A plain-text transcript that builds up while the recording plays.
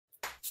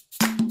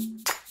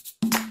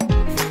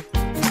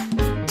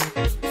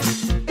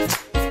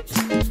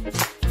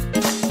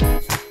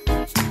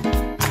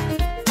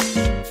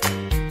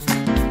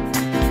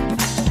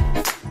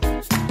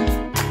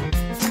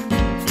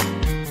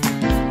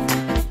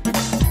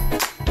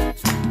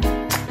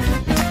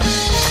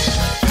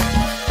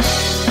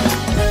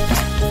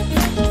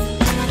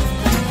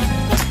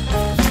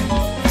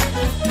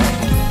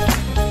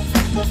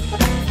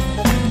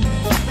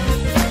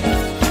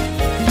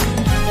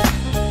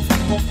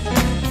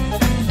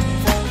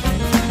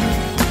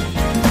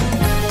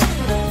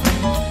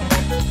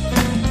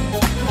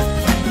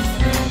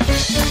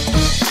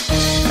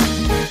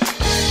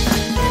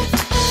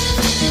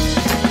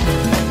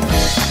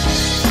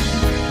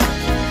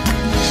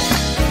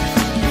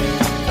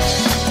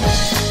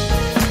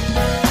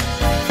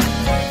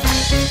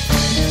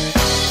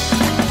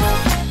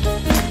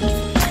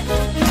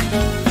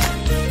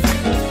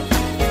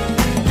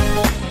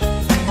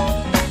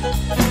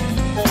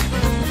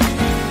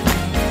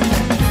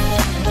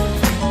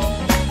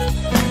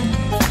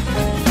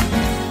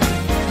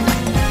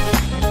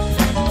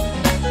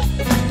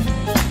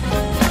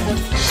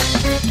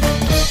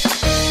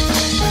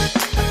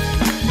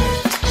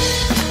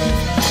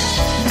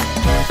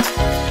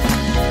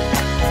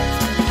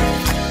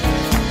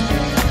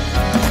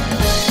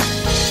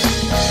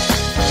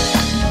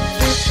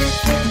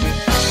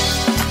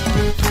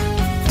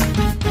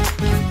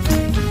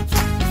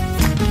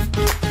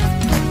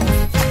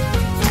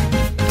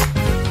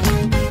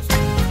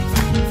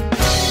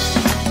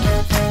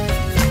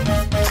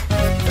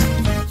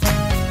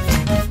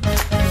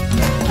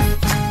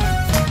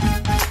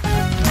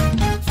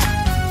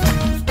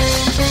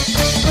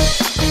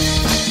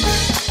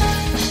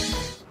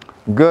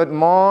Good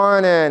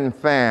morning,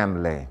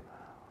 family.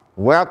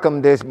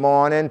 Welcome this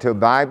morning to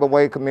Bible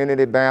Way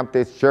Community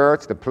Baptist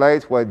Church, the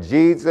place where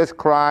Jesus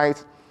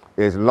Christ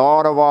is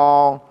Lord of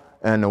all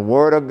and the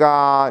Word of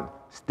God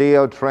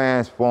still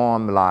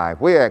transforms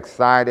life. We're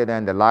excited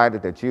and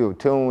delighted that you have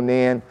tuned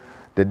in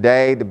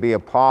today to be a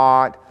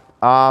part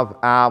of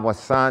our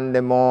Sunday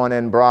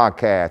morning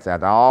broadcast.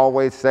 As I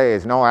always say,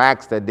 it's no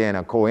accident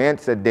or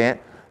coincidence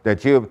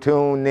that you've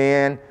tuned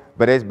in,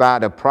 but it's by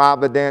the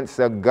providence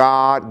of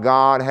God.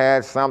 God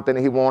has something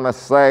He wants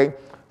to say,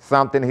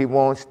 something He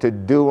wants to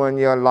do in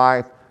your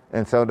life,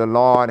 and so the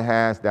Lord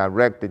has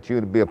directed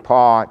you to be a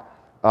part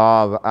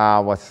of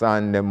our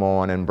Sunday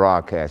morning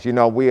broadcast. You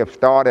know, we have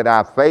started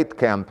our faith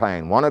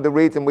campaign. One of the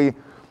reasons we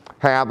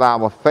have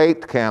our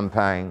faith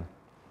campaign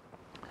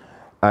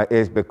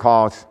is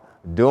because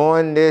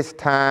during this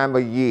time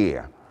of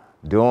year,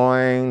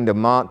 during the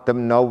month of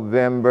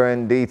November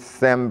and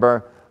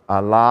December,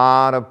 a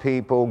lot of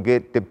people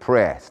get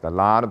depressed. A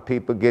lot of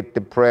people get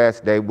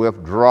depressed. They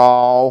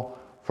withdraw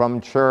from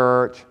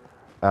church.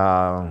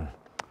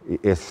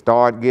 It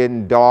starts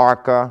getting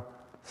darker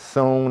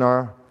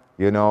sooner.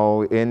 You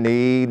know, in the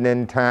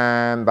evening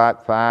time,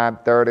 about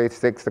 5:30,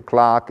 6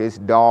 o'clock, it's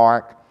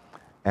dark.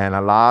 And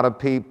a lot of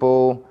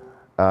people,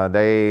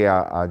 they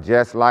are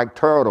just like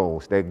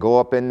turtles. They go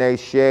up in their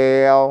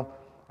shell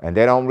and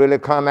they don't really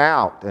come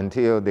out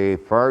until the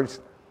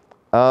first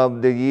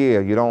of the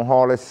year. You don't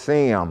hardly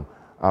see them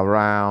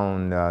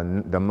around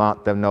the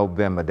month of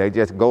November. They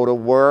just go to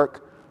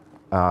work,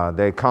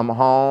 they come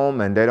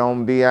home, and they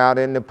don't be out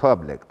in the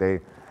public. They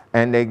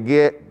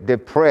get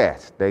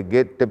depressed. They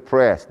get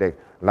depressed. A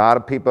lot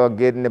of people are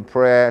getting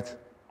depressed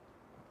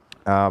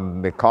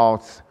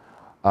because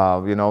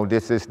you know,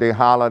 this is the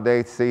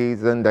holiday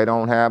season. They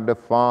don't have the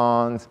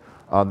funds,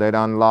 they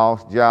done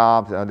lost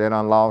jobs, they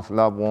done lost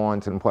loved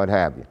ones, and what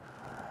have you.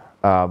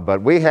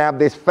 But we have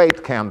this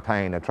faith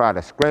campaign to try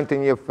to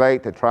strengthen your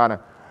faith, to try to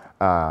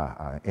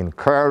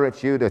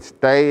encourage you to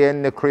stay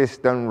in the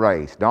Christian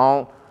race.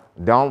 Don't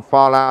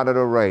fall out of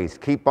the race.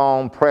 Keep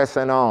on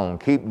pressing on.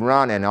 Keep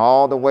running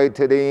all the way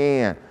to the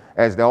end,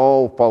 as the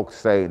old folks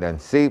say,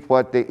 and see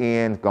what the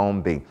end's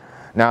going to be.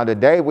 Now,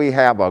 today we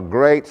have a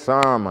great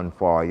sermon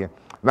for you.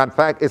 Matter of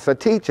fact, it's a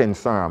teaching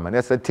sermon.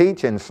 It's a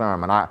teaching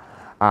sermon. I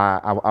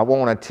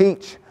want to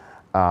teach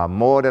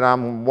more than I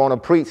want to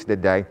preach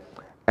today,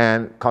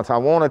 and because I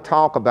want to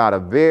talk about a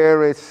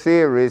very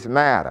serious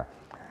matter.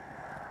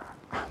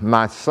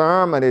 My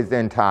sermon is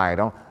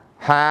entitled,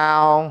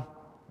 How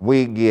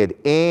We Get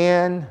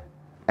In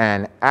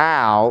and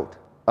Out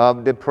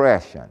of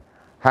Depression.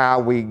 How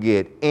we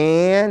get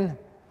in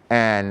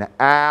and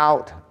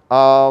out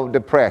of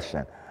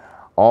depression.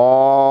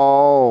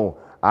 Oh,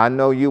 I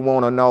know you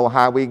want to know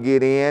how we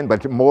get in,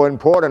 but more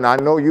important, I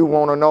know you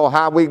want to know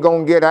how we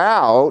going to get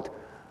out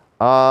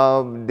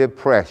of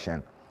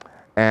depression.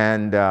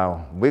 And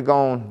we're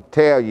going to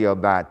tell you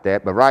about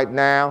that. But right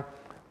now,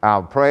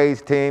 our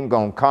praise team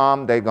going to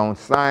come, they're going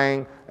to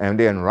sing, and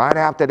then right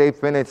after they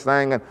finish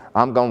singing,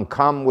 I'm going to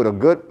come with a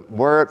good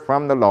word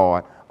from the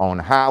Lord on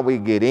how we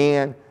get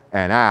in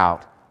and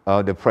out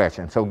of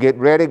depression. So get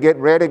ready, get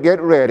ready, get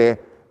ready,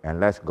 and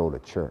let's go to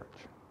church.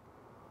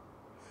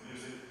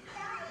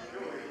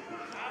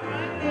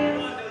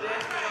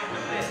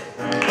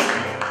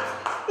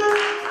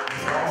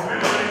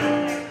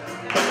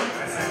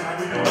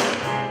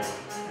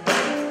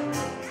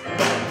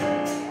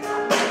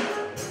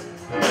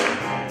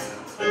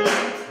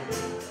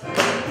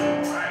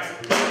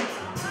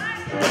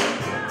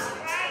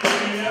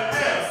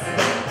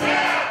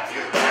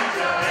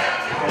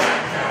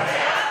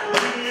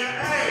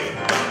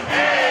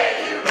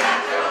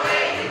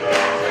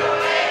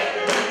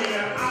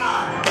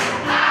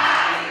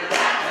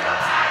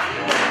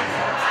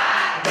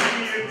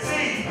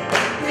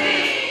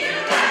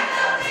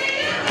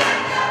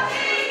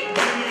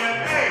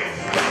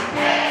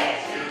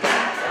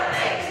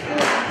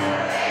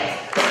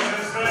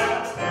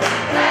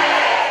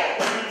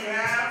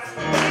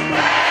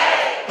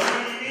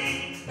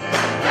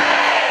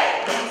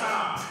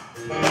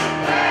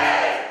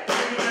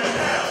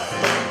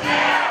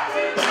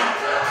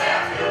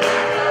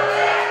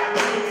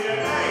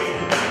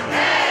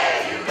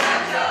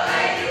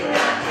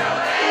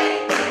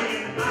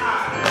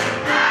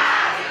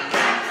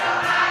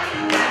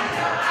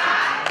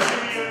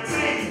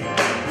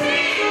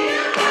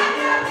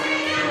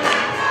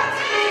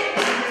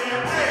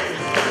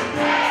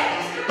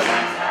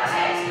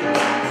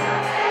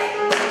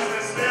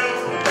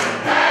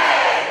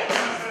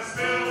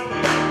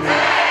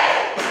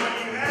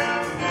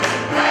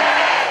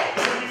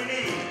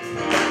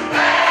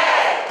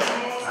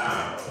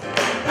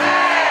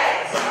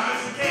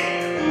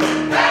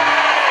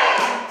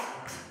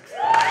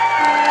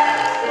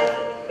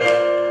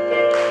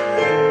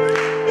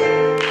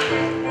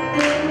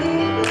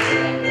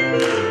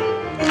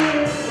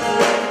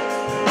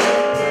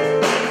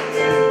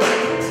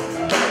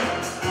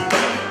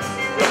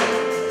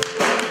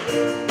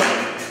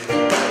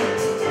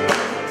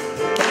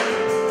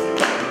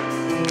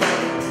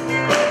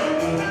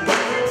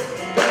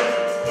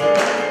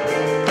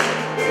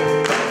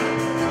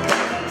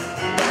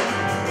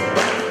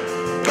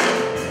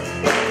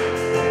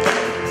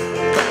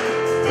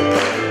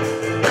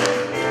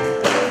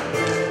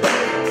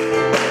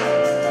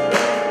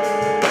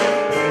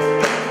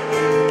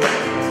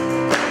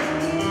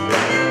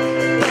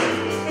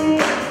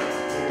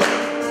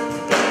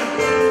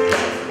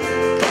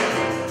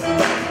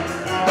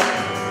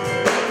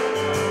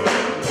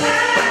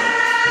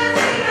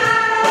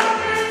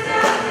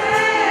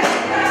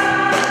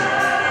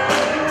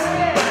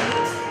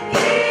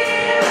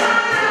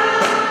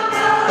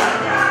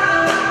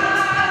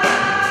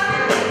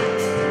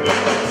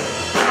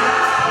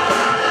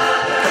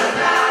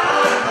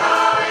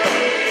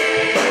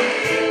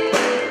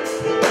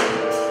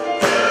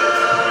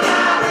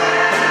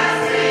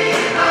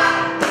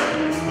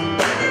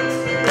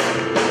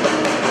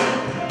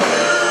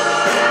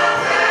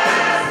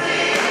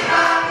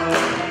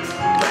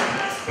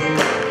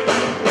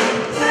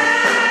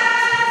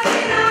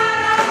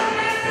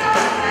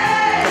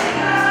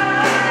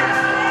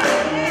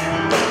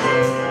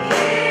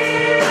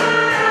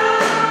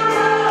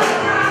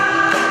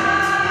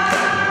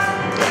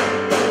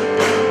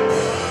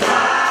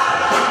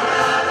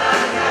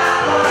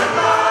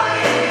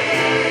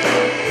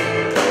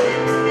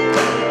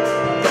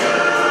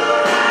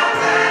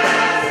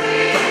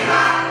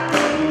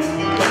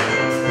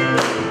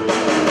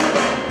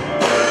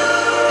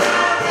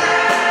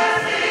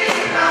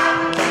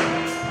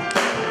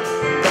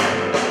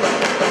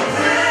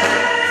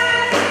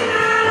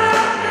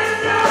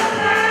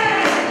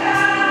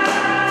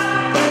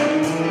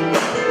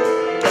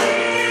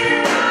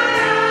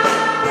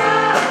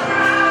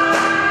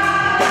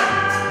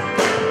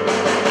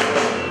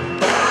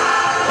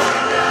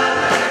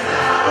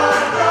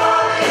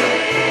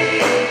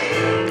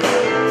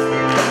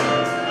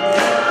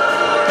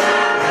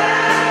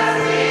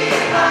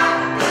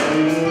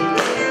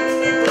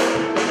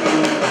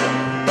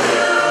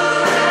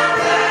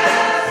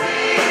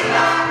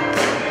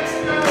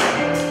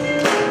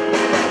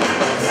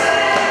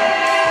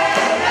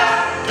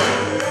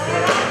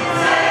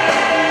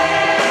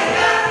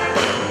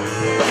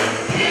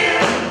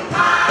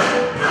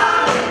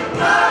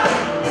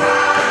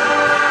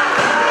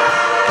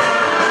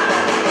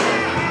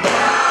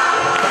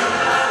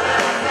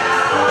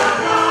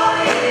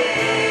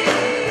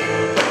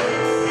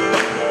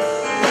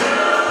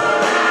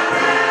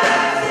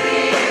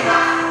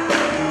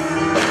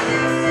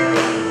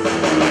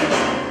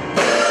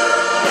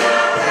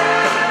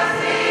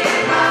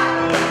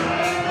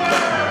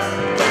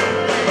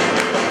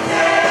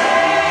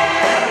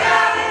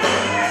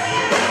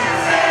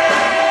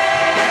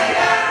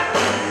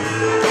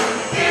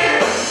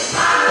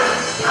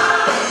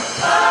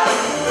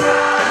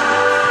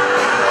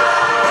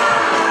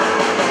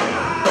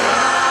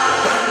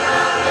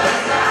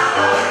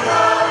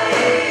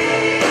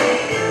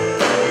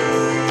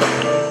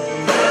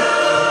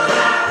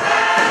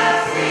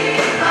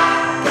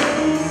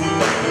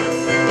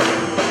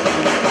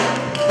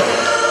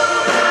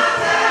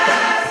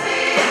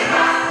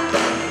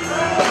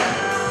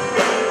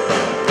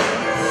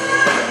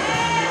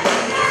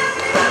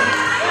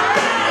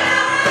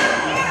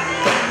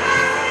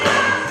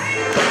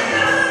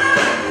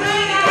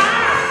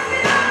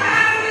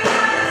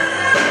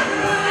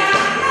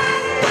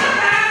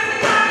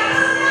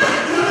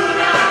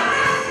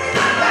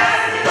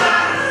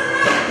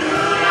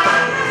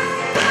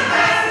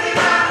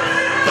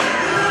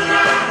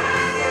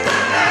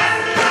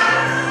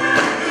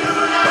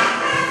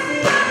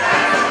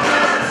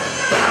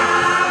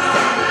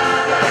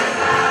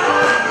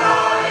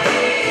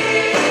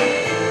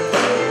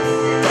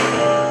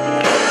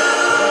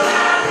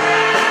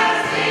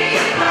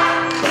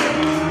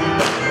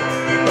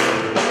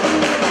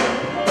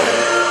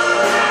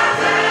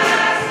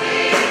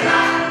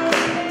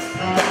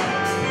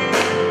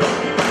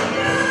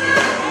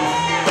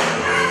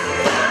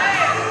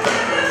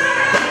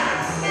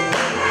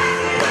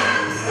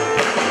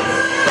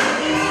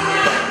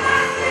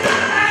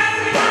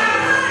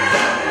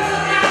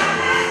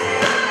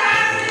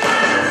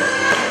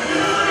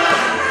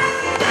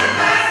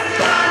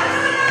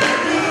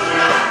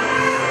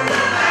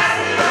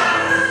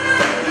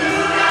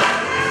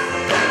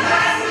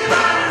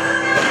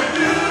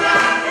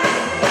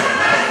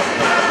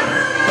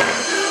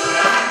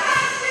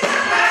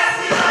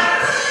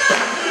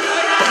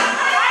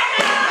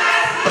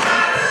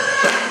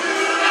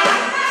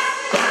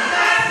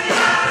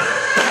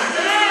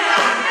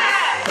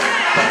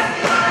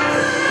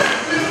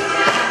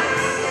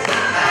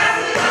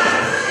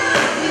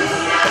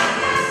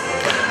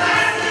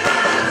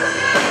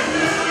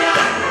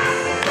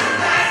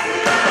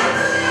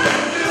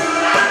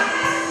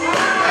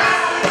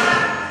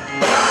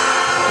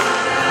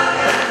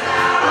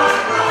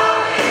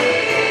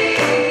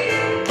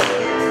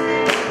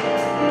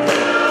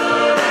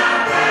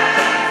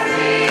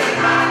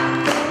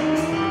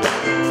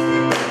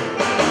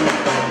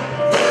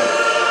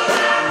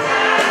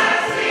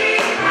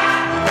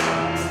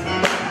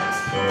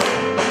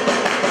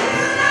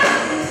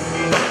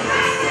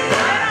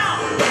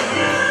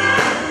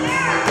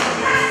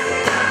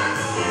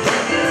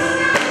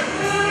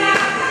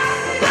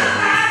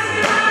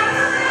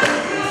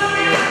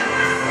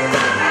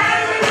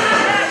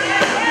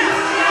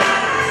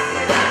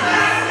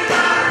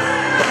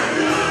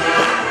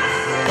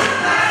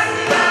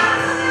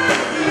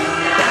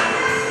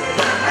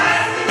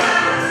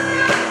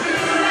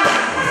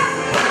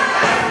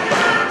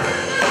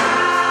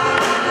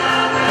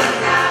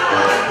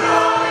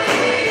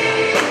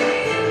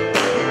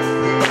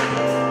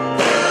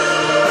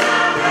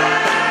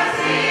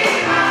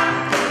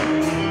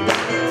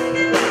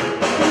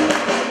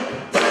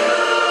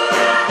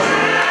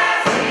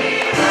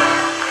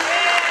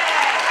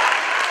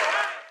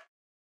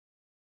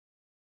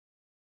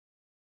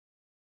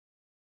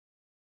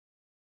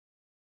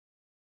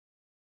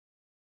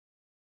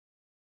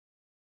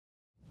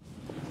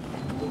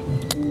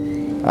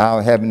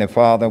 Our Heavenly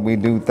Father, we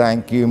do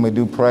thank you and we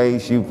do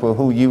praise you for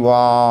who you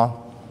are,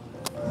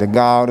 the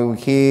God who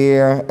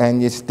hears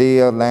and you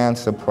still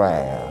answer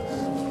prayers.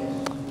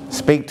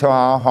 Speak to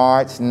our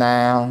hearts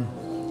now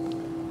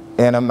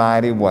in a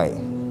mighty way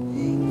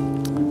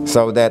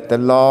so that the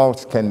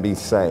lost can be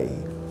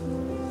saved,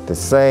 the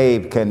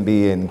saved can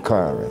be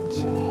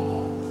encouraged,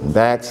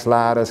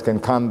 backsliders can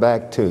come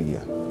back to you.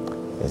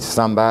 If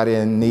somebody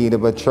in need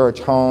of a church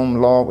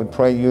home, Lord, we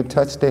pray you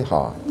touch their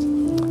hearts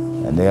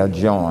and they'll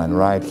join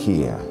right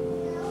here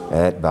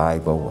at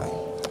Bible Way.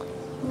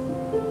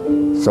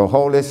 So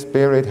Holy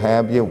Spirit,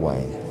 have your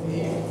way.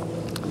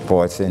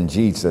 For it's in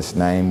Jesus'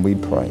 name we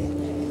pray.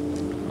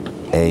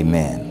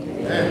 Amen.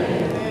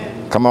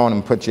 Amen. Come on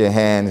and put your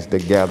hands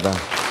together.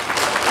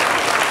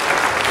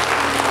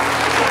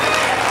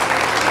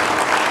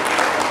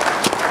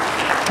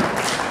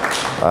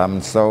 I'm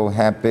so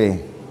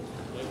happy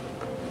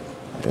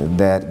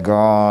that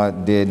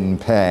God didn't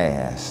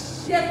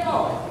pass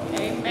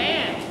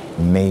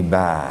me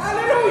by.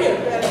 Hallelujah.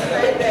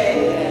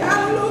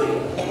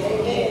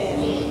 Hallelujah.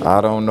 I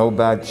don't know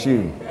about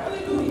you,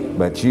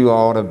 but you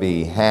ought to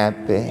be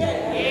happy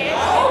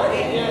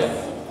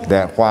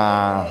that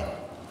while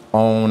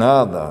on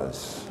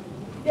others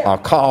are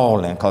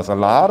calling, because a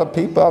lot of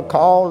people are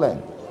calling.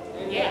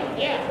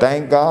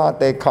 Thank God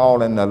they're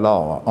calling the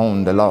Lord,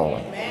 on the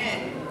Lord.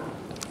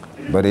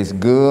 But it's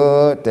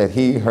good that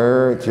he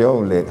heard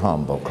your little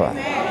humble cry.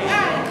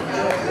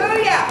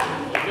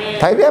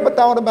 Have you ever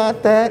thought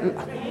about that?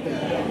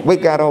 We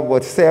got over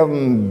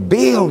 7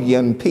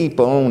 billion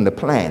people on the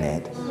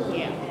planet.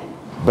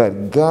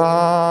 But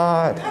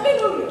God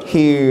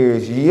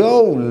hears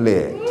your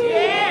little.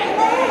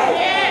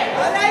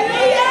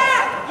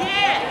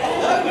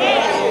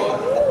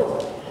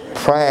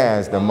 Prayer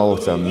is the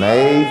most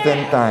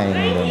amazing thing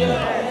to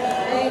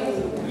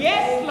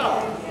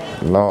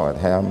me. Lord,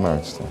 have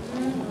mercy.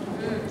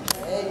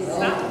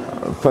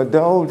 For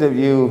those of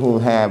you who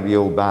have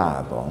your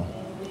Bible,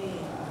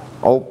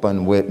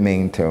 open with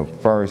me to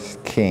 1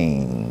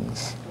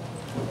 Kings.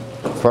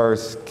 1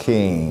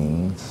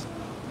 Kings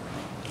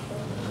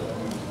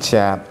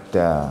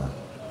chapter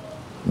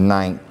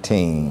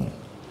 19.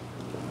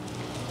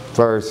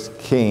 1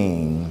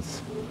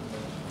 Kings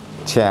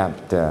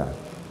chapter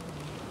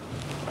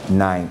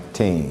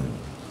 19.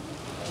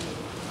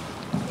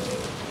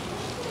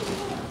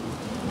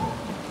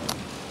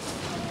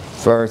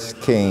 1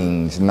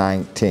 Kings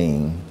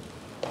 19.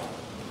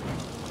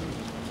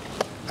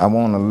 I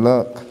want to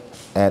look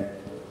at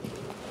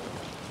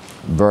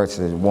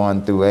verses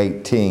 1 through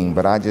 18,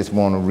 but I just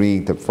want to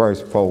read the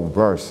first 4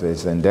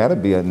 verses, and that'll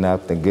be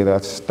enough to get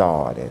us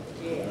started.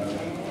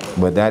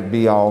 Would that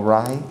be all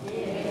right?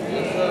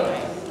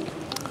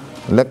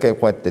 Look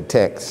at what the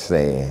text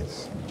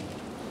says.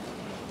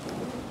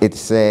 It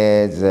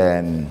says,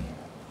 and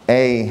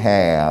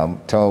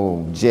Ahab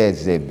told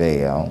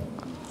Jezebel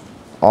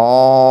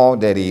all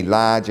that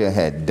Elijah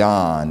had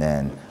done,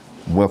 and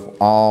with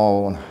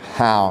all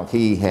how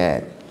he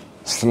had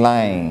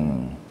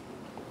slain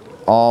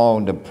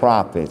all the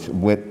prophets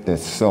with the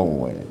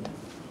sword.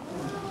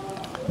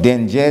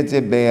 Then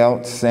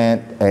Jezebel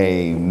sent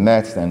a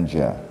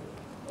messenger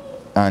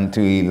unto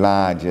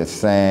Elijah,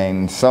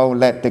 saying, so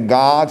let the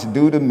gods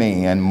do to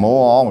me, and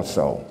more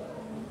also,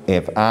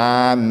 if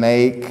I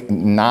make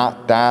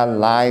not thy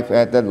life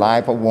as the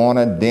life of one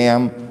of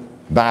them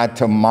by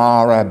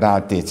tomorrow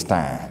about this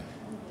time.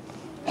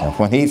 And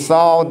when he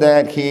saw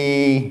that,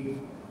 he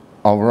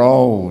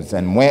arose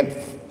and went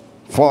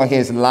for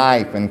his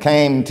life and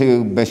came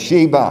to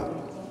Beersheba,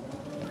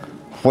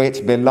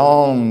 which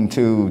belonged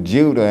to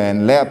Judah,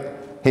 and left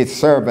his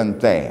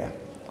servant there.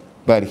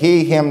 But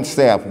he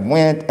himself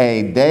went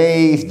a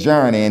day's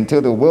journey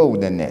into the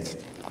wilderness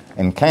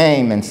and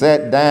came and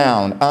sat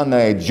down under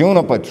a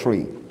juniper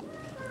tree.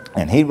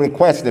 And he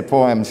requested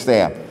for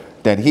himself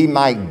that he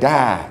might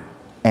die,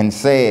 and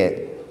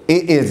said,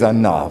 it is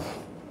enough.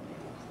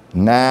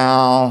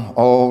 Now,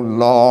 O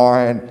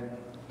Lord,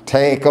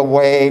 take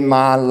away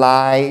my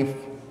life,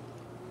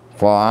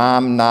 for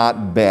I'm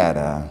not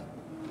better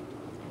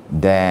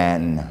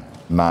than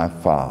my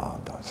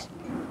fathers.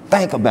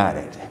 Think about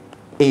it.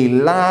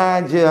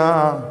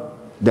 Elijah,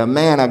 the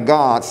man of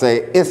God,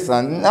 said, it's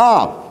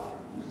enough.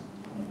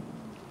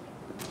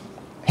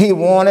 He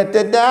wanted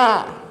to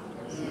die.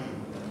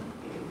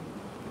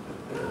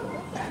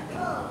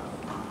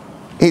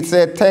 He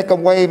said, take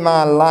away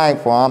my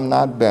life, for I'm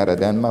not better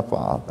than my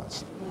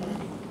fathers.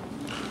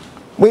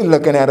 We're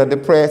looking at a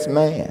depressed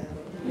man.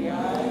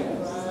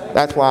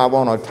 That's why I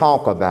want to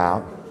talk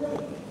about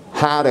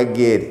how to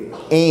get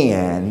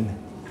in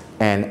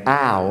and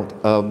out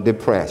of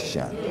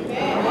depression.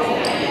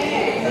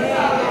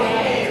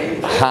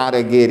 How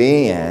to get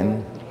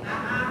in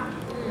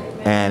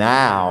and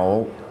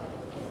out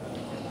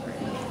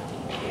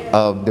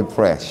of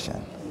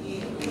depression.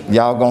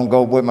 Y'all gonna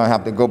go with me? I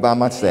have to go by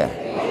myself.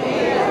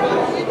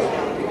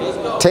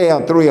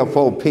 Tell 3 or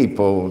 4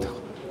 people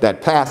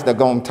that pastor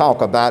gonna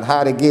talk about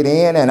how to get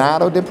in and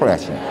out of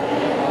depression.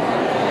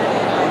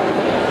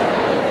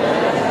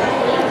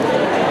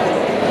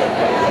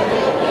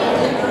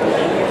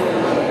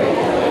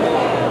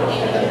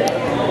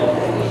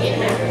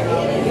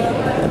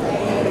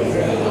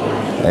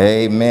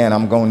 Amen.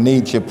 I'm going to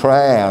need your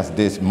prayers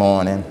this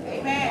morning.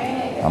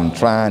 I'm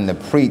trying to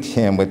preach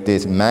him with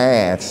this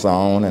mask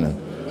on,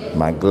 and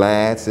my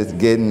glasses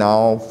getting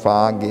all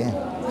foggy.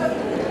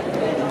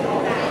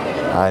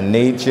 I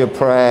need your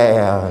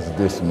prayers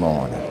this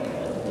morning.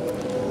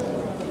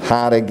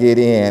 How to get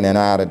in and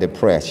out of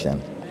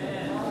depression.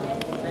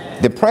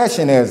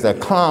 Depression is a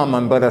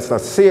common, but it's a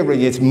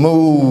serious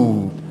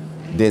mood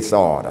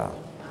disorder.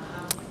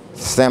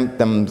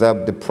 Symptoms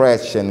of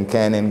depression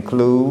can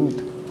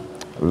include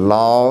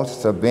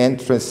loss of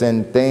interest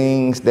in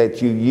things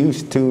that you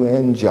used to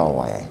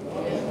enjoy,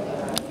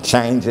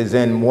 changes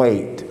in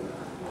weight,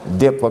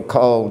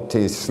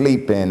 difficulty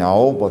sleeping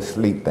or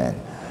oversleeping,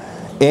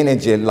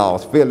 energy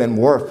loss, feeling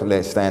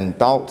worthless, and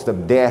thoughts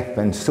of death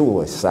and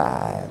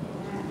suicide.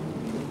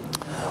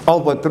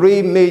 Over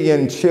 3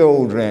 million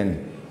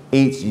children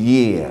each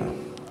year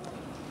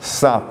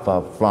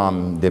suffer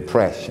from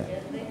depression.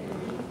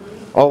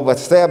 Over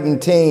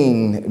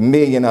 17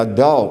 million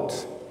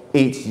adults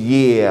each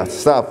year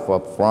suffer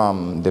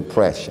from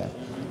depression.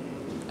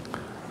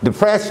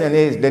 Depression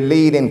is the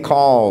leading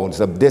cause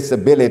of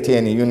disability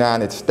in the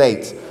United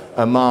States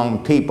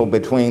among people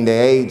between the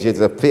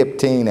ages of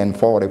 15 and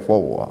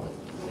 44.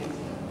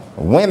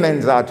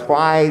 Women are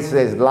twice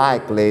as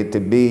likely to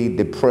be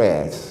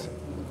depressed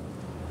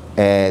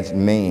as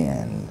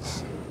men.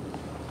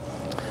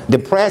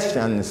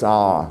 Depressions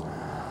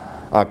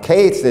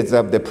cases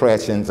of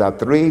depressions are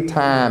 3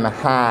 times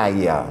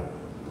higher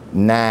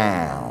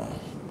now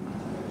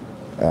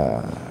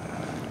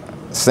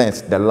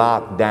since the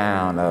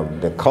lockdown of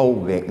the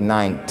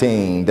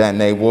COVID-19 than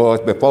they was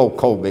before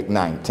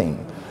COVID-19.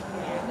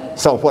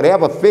 So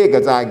whatever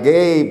figures I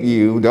gave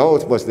you,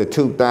 those was the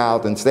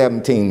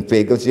 2017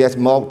 figures, just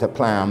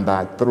multiply them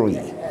by 3.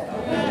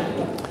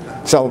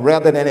 So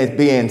rather than it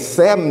being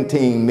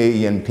 17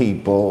 million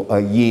people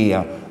a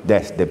year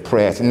that's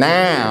depressed,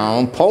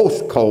 now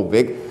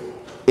post-COVID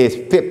it's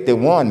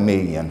 51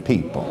 million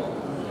people.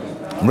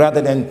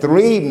 Rather than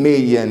 3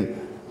 million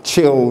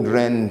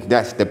children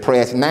that's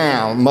depressed,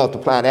 now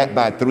multiply that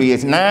by 3,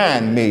 it's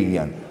 9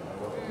 million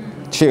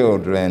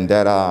children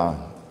that are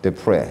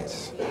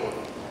depressed.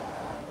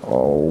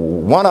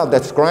 One of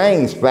the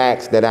strange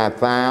facts that I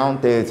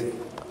found is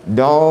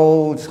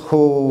those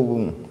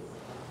who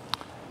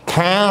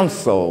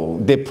counsel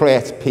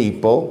depressed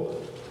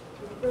people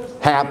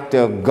have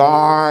to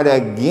guard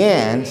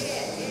against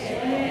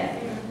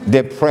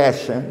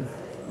depression,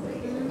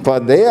 for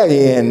they'll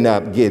end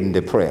up getting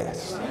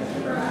depressed.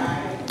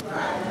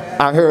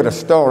 I heard a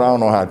story, I don't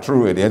know how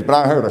true it is, but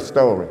I heard a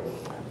story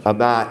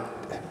about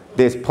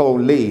this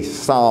police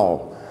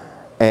saw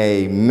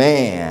a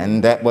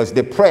man that was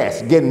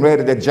depressed, getting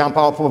ready to jump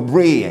off a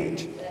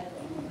bridge.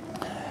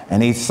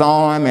 And he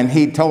saw him and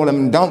he told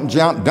him, don't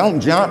jump, don't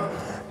jump.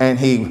 And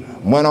he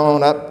went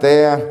on up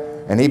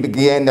there and he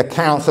began to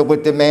counsel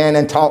with the man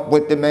and talk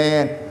with the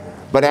man.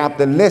 But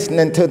after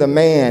listening to the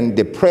man's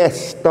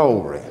depressed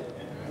story,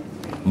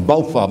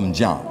 both of them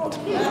jumped.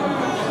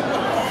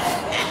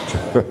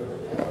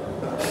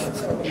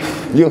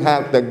 You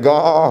have to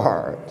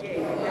guard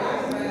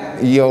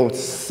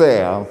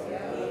yourself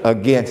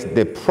against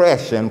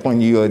depression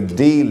when you are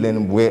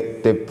dealing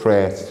with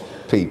depressed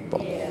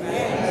people.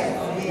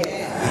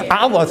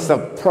 I was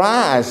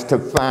surprised to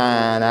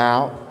find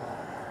out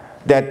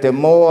that the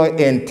more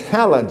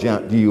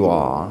intelligent you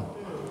are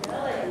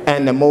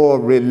and the more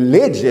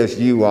religious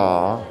you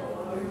are,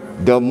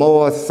 the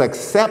more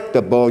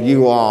susceptible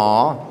you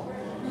are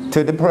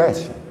to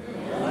depression.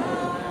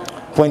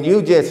 When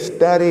you just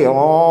study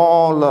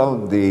all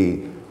of the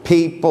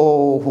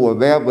people who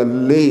have ever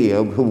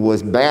lived who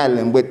was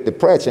battling with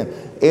depression,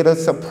 it'll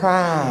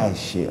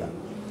surprise you.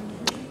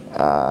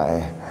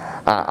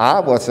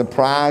 I was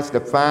surprised to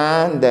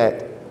find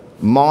that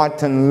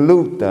Martin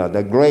Luther,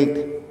 the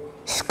great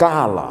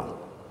scholar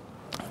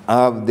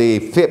of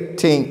the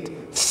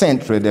 15th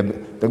century,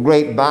 the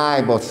great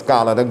Bible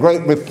scholar, the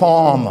great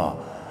reformer,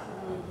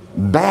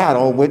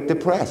 battled with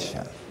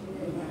depression.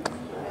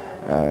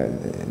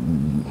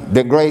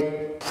 The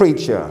great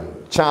preacher,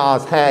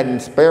 Charles Haddon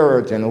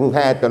Spurgeon, who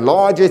had the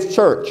largest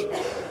church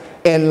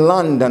in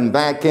London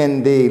back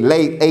in the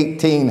late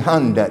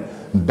 1800s,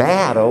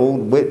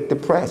 battled with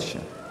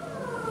depression.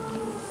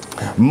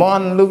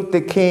 Martin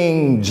Luther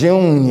King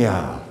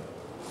Jr.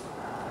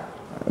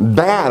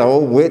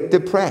 battled with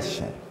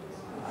depression.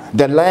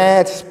 The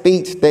last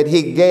speech that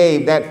he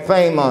gave, that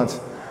famous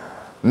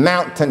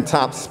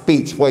mountaintop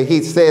speech where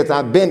he says,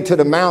 I've been to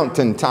the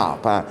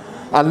mountaintop.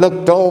 I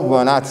looked over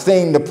and I'd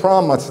seen the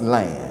promised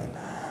land.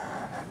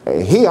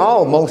 He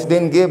almost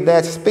didn't give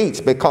that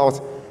speech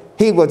because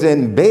he was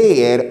in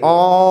bed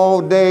all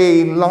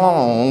day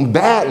long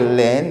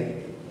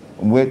battling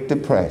with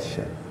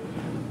depression.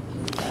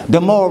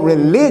 The more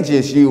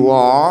religious you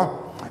are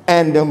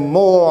and the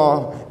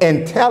more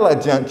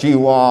intelligent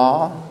you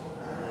are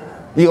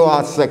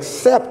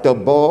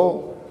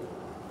susceptible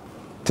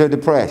to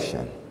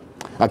depression.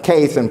 A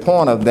case in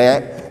point of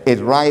that is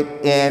right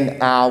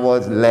in our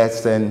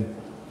lesson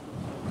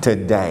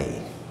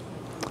today.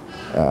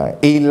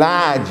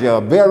 Elijah,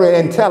 a very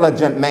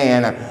intelligent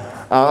man,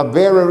 a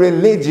very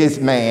religious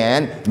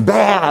man,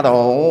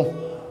 battle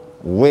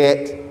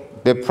with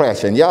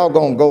depression. Y'all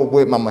gonna go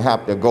with me? I'm gonna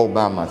have to go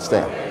by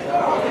myself.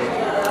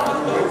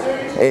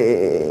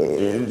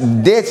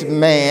 This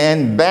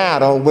man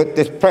battled with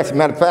depression.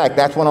 Matter of fact,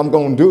 that's what I'm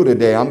gonna do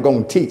today. I'm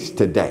gonna teach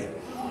today.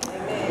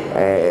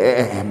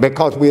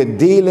 Because we're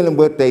dealing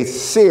with a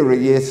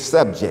serious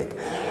subject.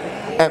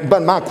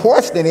 But my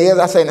question is,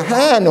 I said,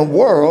 how in the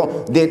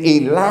world did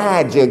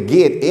Elijah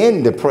get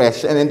in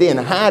depression, and then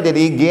how did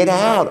he get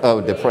out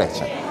of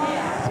depression?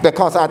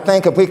 Because I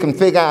think if we can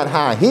figure out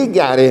how he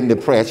got in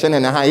depression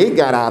and how he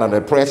got out of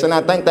depression,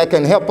 I think that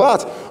can help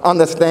us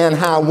understand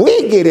how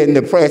we get in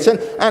depression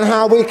and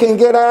how we can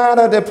get out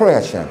of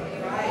depression.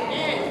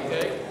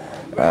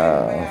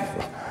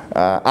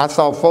 I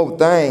saw 4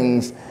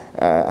 things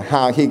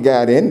how he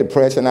got in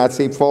depression. I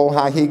see 4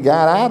 how he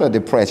got out of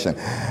depression.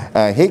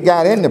 He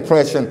got in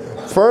depression.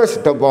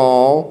 First of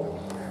all,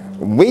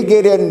 we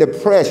get in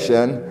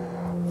depression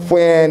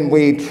when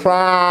we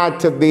try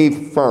to be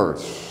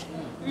first.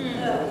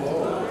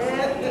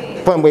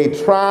 When we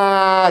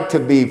try to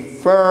be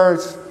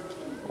first,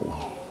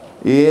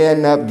 you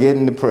end up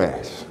getting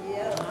depressed.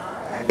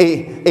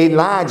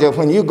 Elijah,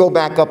 when you go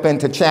back up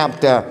into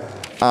chapter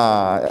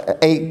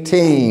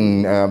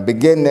 18,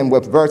 beginning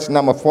with verse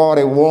number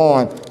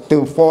 41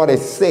 through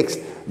 46,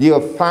 you'll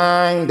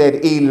find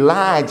that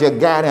Elijah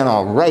got in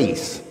a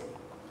race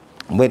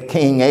with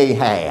King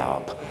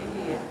Ahab.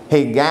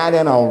 He got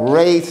in a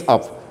race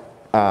of,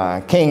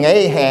 King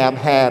Ahab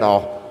had a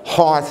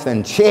horse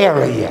and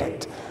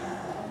chariot,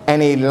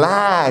 and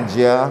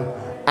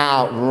Elijah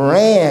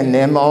outran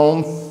them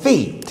on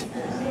feet.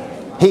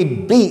 He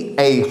beat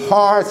a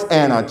horse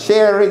and a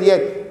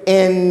chariot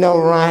in the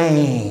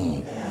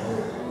rain.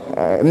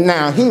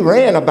 Now, he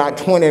ran about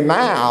 20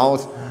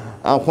 miles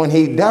when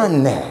he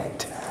done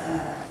that,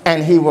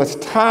 and he was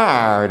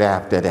tired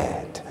after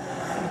that.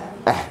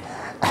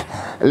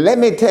 Let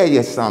me tell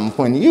you something.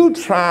 When you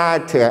try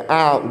to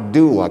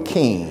outdo a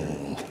king,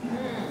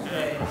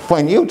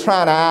 when you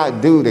try to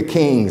outdo the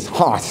king's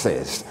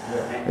horses,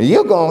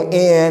 you're going to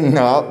end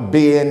up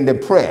being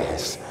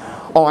depressed.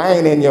 Oh, I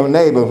ain't in your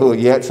neighborhood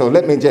yet, so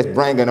let me just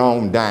bring it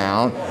on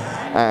down.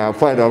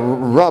 Where the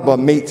rubber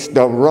meets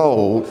the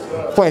road,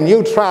 when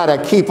you try to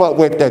keep up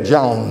with the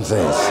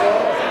Joneses,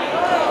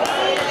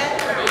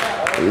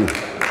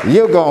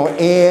 you're going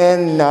to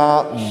end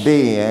up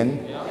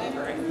being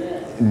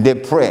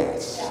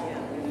depressed.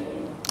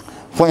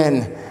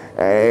 When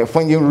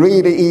you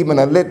read it even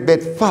a little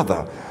bit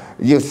further,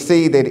 you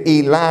see that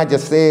Elijah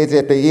says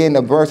at the end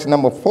of verse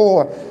number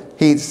 4,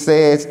 he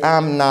says,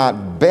 I'm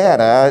not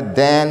better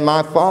than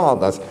my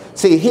fathers.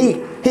 See, he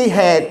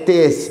had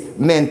this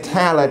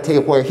mentality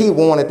where he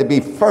wanted to be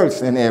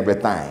first in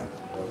everything.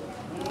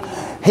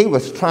 He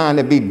was trying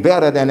to be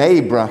better than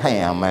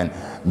Abraham and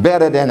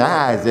better than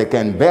Isaac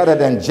and better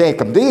than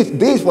Jacob.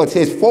 These was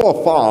his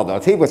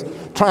forefathers. He was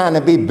trying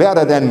to be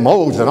better than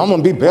Moses. I'm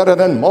going to be better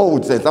than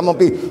Moses. I'm going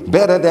to be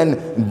better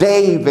than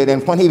David.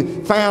 And when he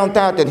found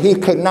out that he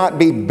could not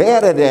be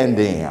better than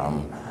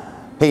them,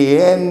 he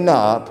ended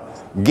up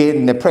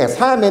getting depressed.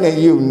 How many of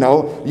you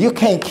know you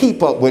can't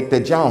keep up with the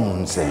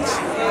Joneses?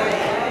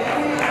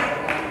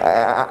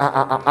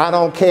 I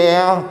don't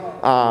care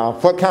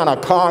what kind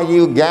of car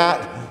you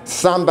got,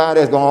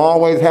 somebody's going to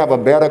always have a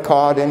better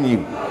car than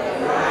you.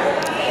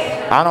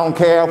 I don't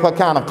care what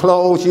kind of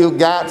clothes you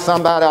got,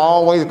 somebody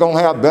always going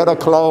to have better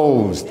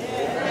clothes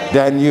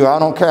than you. I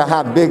don't care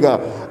how big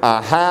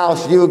a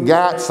house you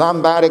got,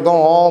 somebody going to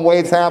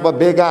always have a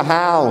bigger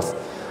house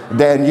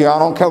than you. I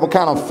don't care what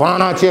kind of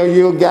furniture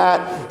you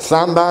got,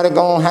 somebody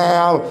going to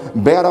have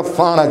better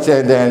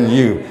furniture than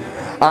you.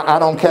 I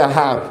don't care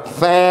how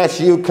fast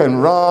you can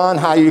run,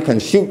 how you can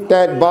shoot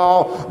that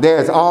ball.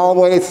 There's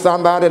always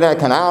somebody that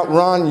can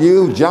outrun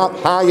you, jump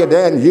higher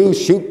than you,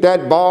 shoot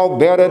that ball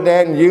better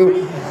than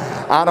you.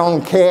 I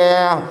don't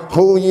care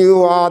who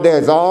you are.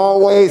 There's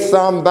always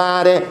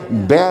somebody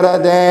better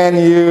than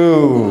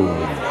you.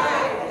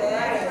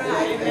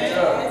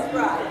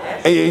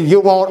 You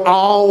won't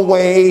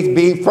always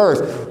be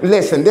first.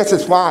 Listen, this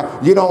is why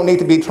you don't need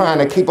to be trying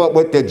to keep up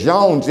with the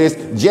Joneses.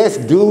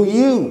 Just do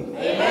you.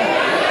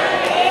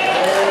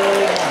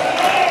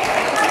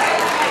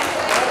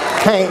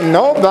 Can't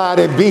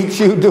nobody beat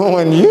you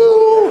doing you.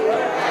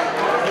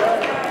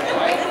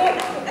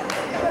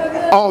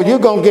 Oh, you're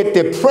going to get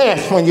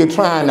depressed when you're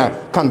trying to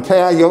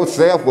compare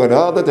yourself with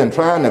others and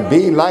trying to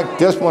be like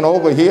this one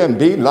over here and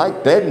be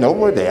like that and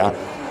over there.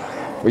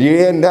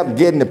 You end up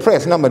getting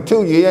depressed. Number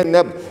 2, you end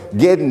up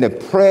getting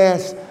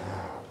depressed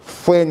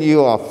when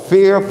you are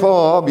fearful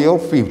of your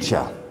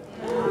future.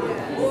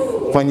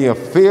 When you're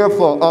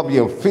fearful of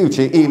your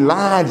future.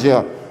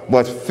 Elijah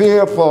was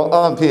fearful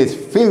of his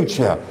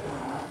future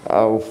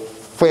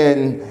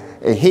when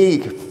he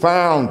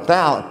found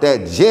out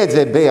that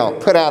Jezebel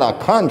put out a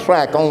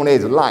contract on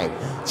his life.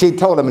 She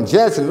told him,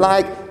 just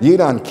like you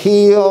done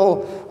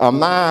killed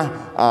my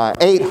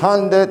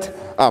 800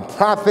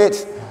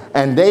 prophets,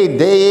 and they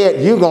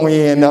dead, you're going to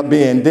end up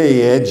being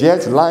dead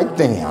just like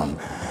them.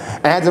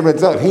 As a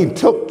result, he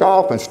took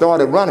off and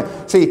started running.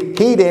 See,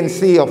 he didn't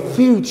see a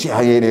future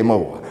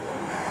anymore.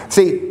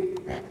 See,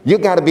 you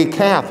got to be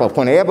careful.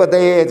 Whenever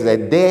there is a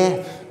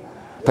death,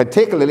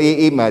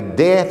 particularly even a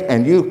death,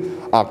 and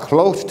you are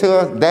close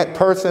to that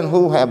person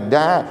who have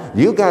died,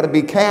 you got to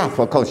be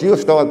careful, because you'll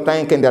start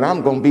thinking that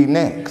I'm going to be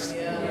next.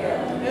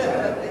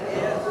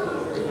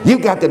 You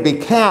got to be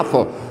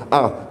careful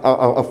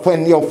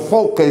when your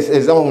focus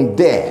is on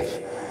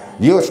death.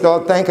 You'll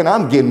start thinking,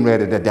 I'm getting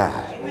ready to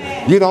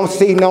die. You don't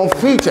see no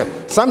future.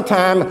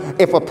 Sometimes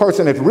if a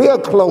person is real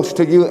close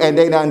to you and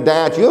they done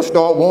died, you'll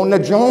start wanting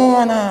to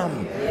join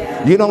them.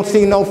 You don't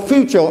see no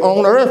future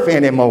on earth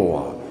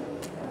anymore.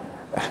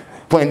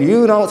 When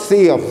you don't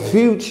see a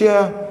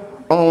future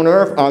on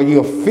earth, or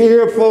you're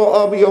fearful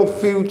of your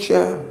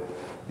future,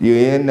 you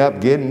end up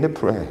getting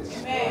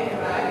depressed.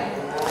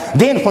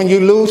 Then when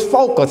you lose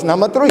focus,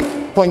 number 3,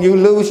 when you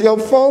lose your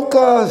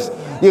focus,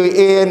 you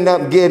end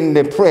up getting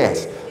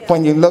depressed.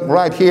 When you look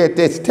right here at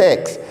this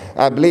text,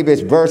 I believe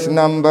it's verse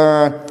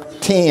number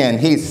 10,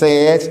 he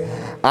says,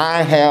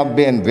 I have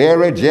been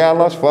very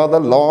jealous for the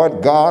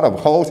Lord God of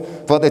hosts,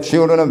 for the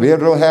children of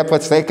Israel have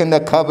forsaken the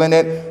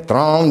covenant,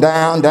 thrown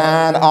down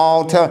thine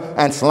altar,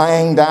 and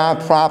slain thy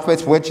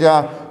prophets which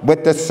are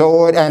with the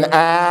sword, and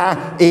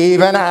I,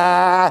 even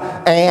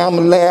I,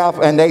 am left,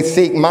 and they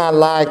seek my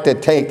life to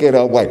take it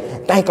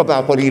away. Think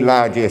about what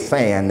Elijah is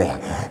saying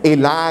there.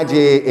 Elijah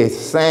is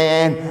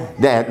saying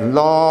that,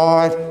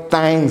 Lord,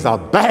 things are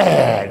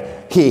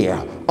bad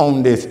here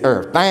on this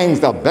earth.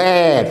 Things are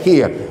bad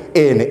here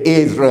in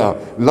Israel.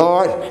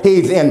 Lord,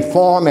 he's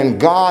informing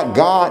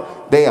God,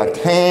 they are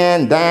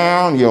tearing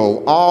down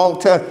your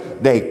altar.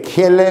 They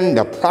killing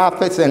the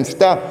prophets and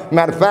stuff.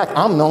 Matter of fact,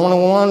 I'm the only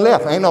one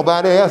left. Ain't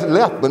nobody else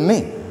left but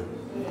me.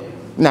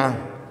 Now,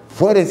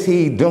 what is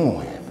he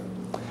doing?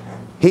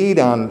 He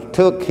done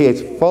took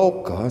his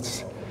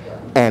focus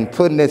and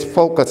putting his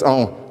focus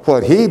on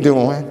what he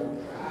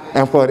doing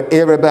and what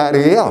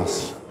everybody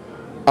else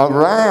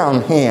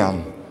around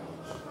him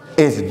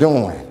is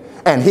doing.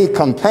 And he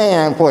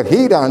comparing what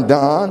he done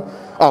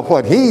or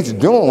what he's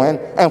doing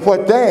and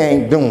what they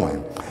ain't doing.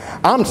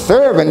 I'm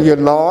serving you,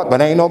 Lord,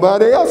 but ain't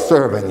nobody else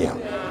serving you.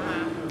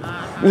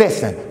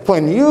 Listen,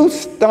 when you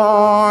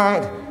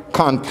start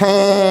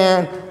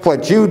comparing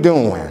what you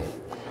doing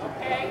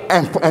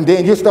and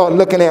then you start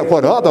looking at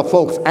what other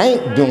folks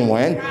ain't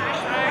doing,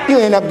 you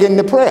end up getting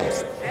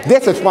depressed.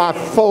 This is why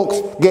folks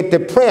get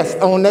depressed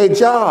on their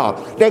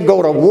job. They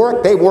go to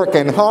work, they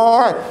working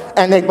hard,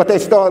 but they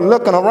start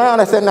looking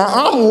around and say, now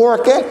I'm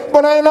working,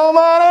 but ain't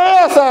nobody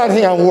else out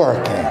here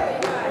working.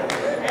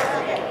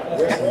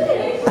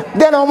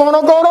 They don't want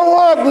to go to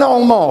work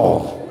no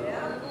more.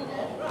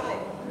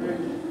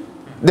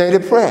 They're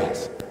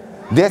depressed.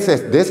 This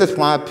is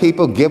why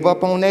people give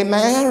up on their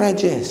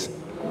marriages.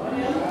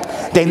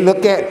 They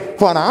look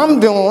at what I'm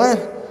doing,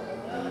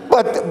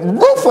 but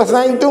Rufus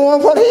ain't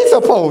doing what he's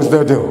supposed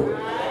to do.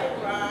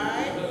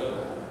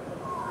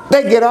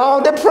 They get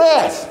all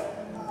depressed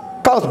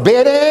because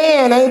Betty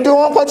Ann ain't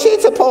doing what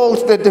she's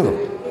supposed to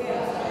do.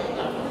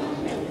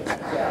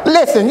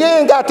 Listen, you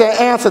ain't got the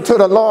answer to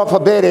the Lord for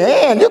Betty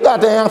Ann. You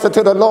got the answer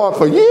to the Lord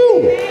for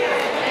you.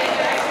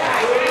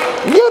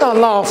 You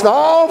done lost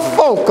all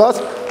focus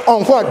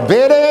on what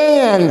Betty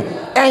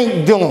Ann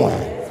ain't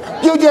doing.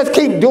 You just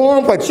keep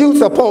doing what you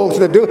supposed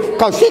to do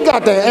because she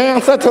got the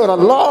answer to the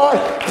Lord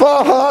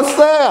for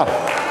herself.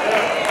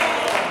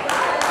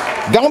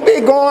 Don't be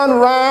going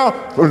around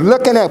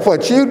looking at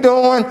what you're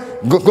doing,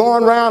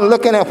 going around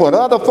looking at what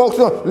other folks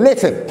are doing.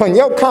 Listen, when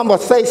your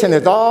conversation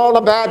is all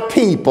about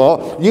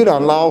people, you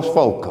done lost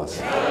focus.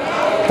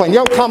 When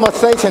your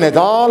conversation is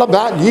all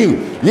about you,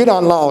 you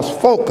done lost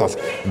focus.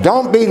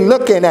 Don't be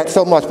looking at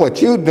so much what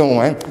you're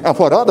doing and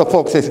what other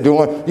folks is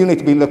doing. You need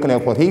to be looking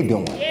at what he's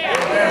doing.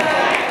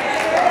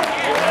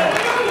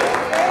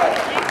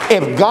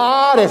 If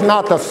God is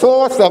not the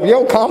source of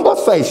your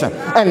conversation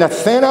and the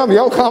center of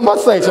your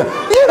conversation,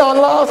 you done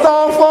lost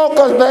all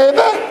focus,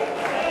 baby.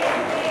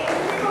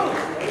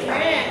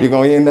 You're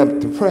going to end up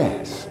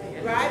depressed.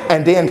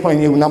 And then when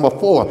you, number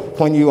 4,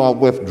 when you are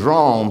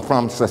withdrawn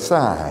from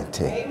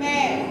society,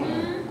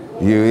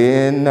 you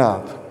end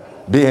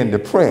up being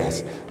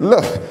depressed.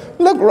 Look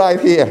right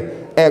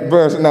here at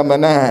verse number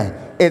 9.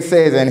 It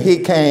says, and he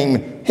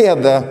came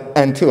hither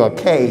into a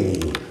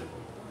cave.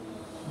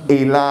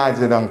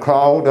 Elijah done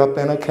crawled up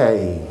in a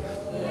cave.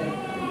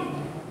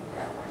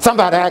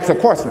 Somebody asked a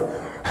question.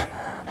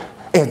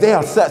 Is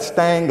there such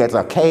thing as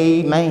a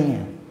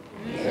caveman?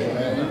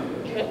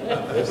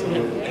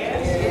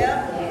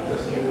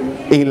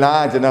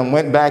 Elijah done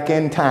went back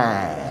in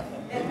time.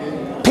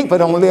 People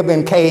don't live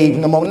in caves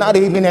no more, not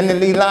even in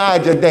the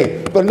Elijah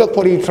day. But look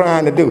what he's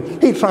trying to do.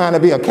 He's trying to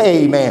be a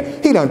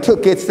caveman. He done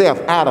took himself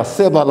out of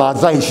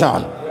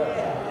civilization.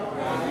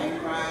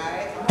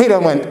 He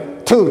done went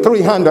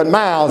 200-300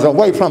 miles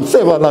away from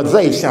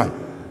civilization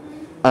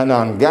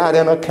and got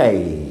in a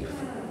cave.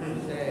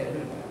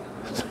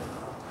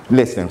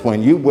 Listen,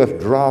 when you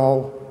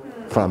withdraw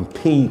from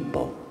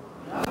people,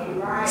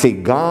 See,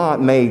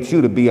 God made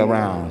you to be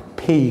around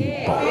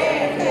people.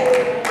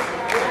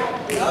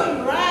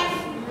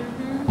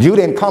 You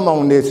didn't come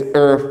on this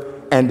earth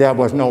and there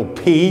was no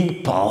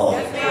people.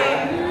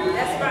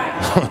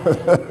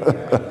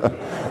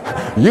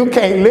 You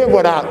can't live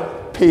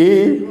without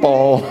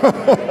people.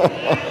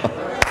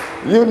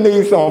 You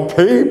need some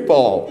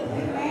people.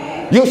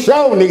 You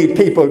sure need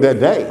people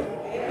today.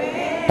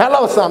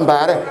 Hello,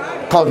 somebody.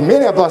 Because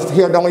many of us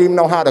here don't even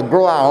know how to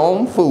grow our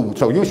own food.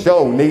 So you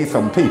sure need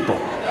some people.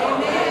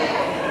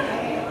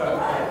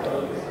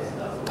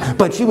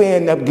 But you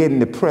end up getting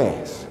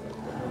depressed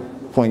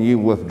when you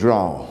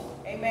withdraw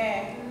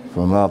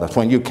from others,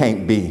 when you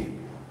can't be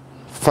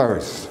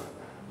first,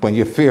 when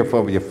you're fearful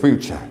of your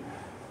future,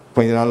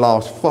 when you done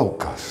lost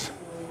focus.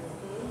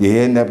 You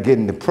end up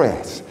getting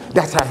depressed.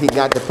 That's how he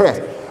got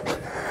depressed.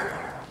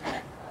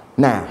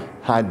 Now,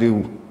 how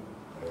do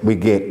we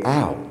get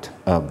out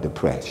of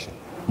depression?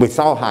 We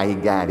saw how he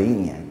got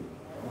in.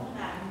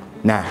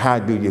 Now, how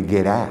do you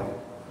get out?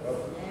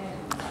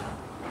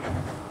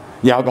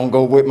 Y'all gonna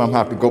go with me? I'm gonna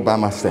have to go by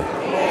myself.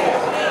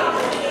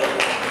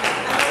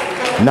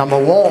 Number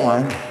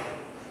one,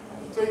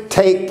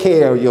 take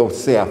care of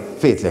yourself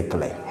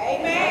physically.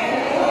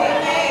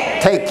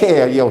 Take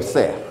care of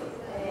yourself.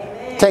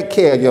 Take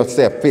care of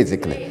yourself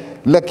physically.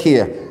 Look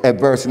here at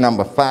verse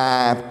number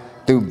 5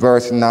 through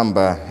verse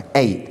number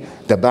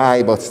 8. The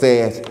Bible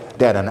says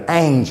that an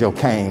angel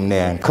came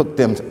there and cooked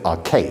them a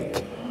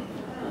cake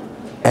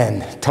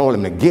and told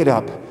him to get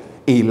up,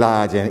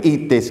 Elijah, and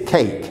eat this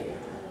cake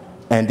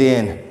and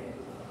then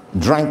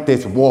drink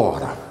this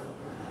water.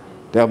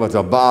 There was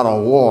a bottle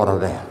of water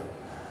there.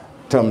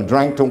 Told him,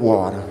 drink the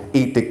water,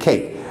 eat the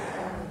cake.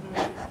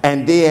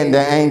 And then the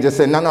angel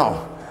said,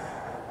 no,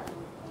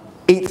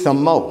 eat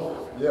some more.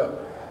 Yeah.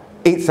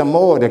 Eat some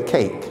more of the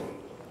cake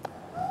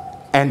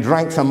and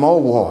drink some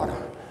more water.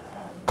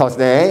 Because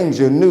the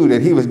angel knew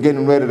that he was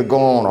getting ready to go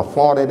on a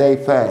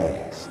 40-day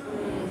fast.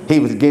 He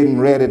was getting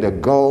ready to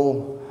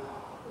go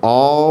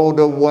all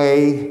the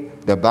way,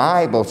 the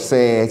Bible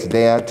says,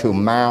 there to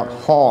Mount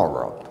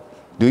Horeb.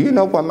 Do you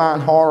know where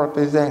Mount Horeb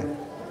is at?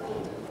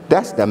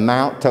 That's the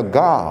Mount to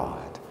God.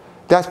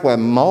 That's where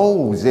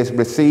Moses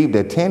received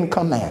the 10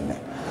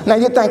 Commandments. Now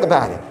you think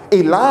about it.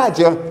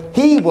 Elijah,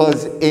 he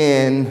was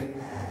in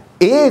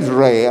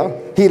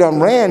Israel. He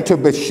done ran to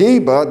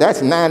Bathsheba,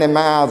 that's 90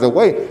 miles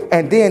away,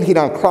 and then he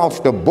done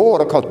crossed the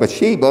border because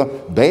Bathsheba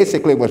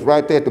basically was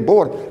right there at the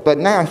border. But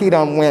now he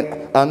done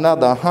went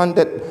another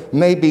 100,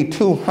 maybe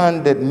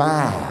 200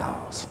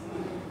 miles,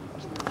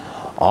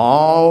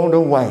 all the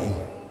way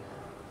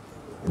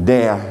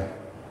there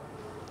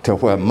to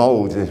where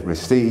Moses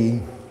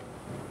received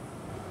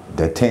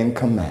the 10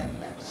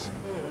 Commandments.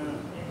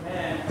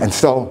 And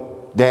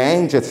so the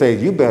angel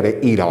says, you better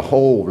eat a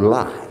whole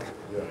lot,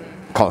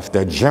 because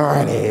the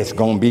journey is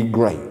going to be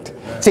great.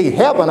 See,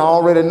 heaven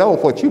already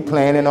knows what you're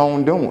planning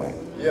on doing.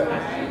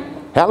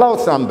 Hello,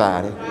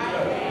 somebody.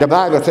 The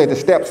Bible says the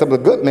steps of a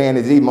good man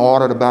is even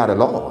ordered by the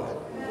Lord.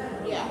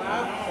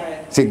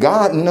 See,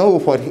 God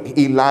knows what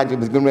Elijah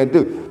was going to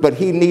do, but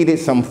he needed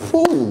some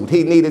food.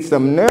 He needed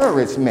some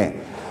nourishment.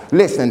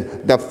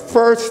 Listen, the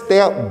first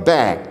step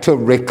back to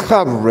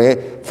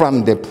recovery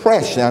from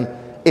depression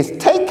is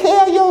take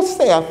care of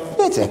yourself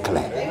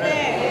physically.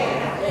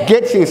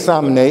 Get you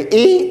something to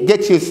eat,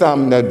 get you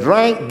something to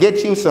drink,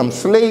 get you some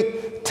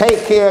sleep.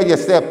 Take care of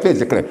yourself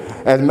physically.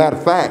 As a matter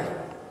of fact,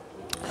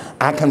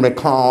 I can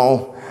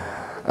recall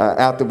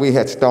after we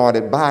had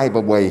started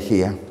Bible Way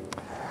here,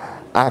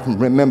 I can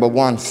remember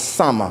one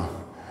summer,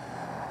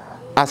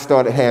 I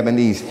started having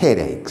these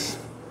headaches.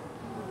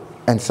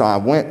 And so I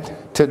went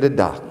to the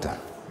doctor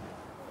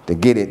to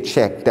get it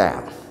checked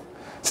out.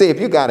 See, if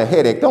you got a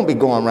headache, don't be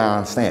going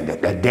around saying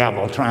that the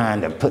devil trying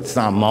to put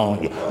something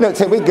on you. Look,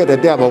 see, we give the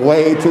devil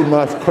way too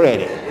much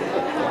credit.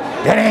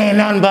 That ain't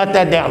nothing but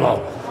the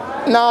devil.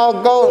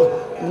 No,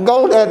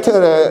 go there to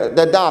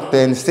the doctor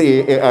and see.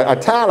 A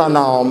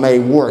Tylenol may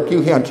work.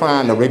 You hear him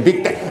trying to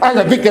rebuke that. I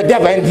rebuke the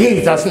devil in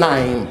Jesus'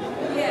 name.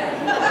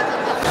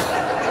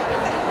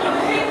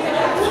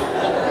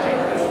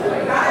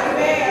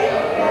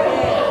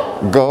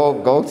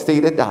 Go see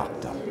the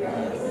doctor.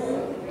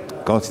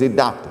 Go see the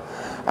doctor.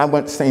 I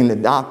went to see the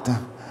doctor,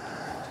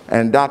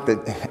 and the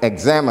doctor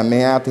examined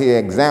me. After he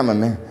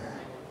examined me,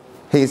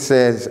 he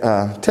says,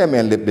 tell me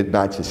a little bit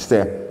about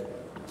yourself.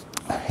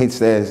 He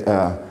says,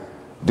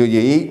 do you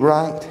eat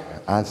right?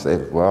 I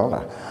said,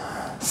 well,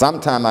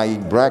 sometimes I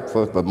eat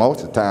breakfast, but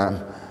most of the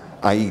time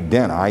I eat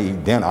dinner.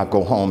 I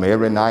go home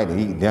every night and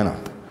eat dinner.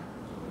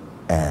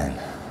 And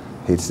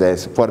he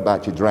says, what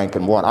about you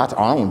drinking water? I said,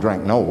 I don't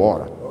drink no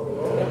water.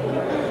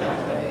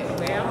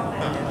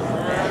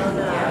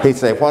 He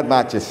said, what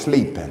about you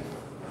sleeping?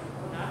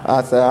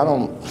 I said, I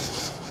don't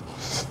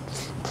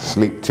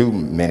sleep too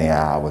many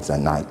hours a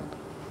night.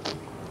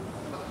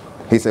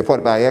 He said, what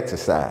about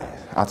exercise?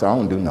 I said, I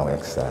don't do no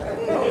exercise.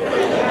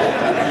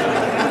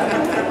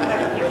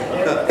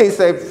 He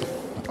said,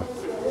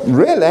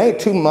 really ain't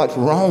too much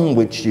wrong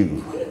with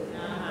you.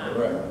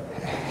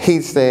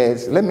 He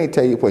says, let me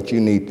tell you what you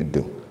need to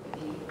do.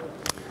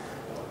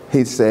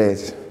 He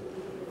says,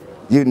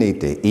 you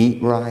need to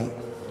eat right.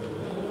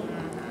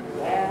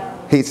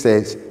 He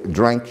says,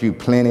 drink you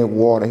plenty of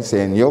water. He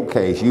said, in your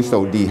case, you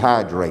so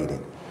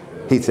dehydrated.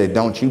 He said,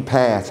 don't you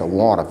pass a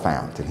water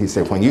fountain. He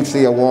said, when you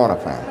see a water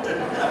fountain,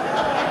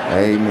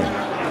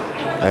 amen.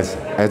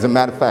 As a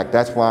matter of fact,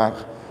 that's why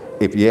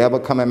if you ever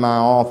come in my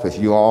office,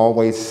 you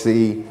always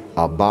see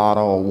a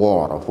bottle of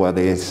water,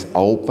 whether it's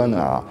open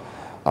or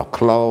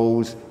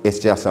closed. It's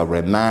just a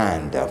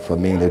reminder for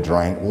me to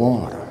drink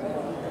water.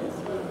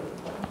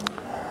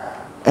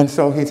 And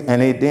so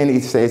then he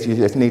says you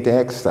just need to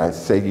exercise.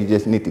 He says you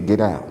just need to get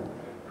out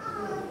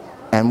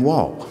and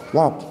walk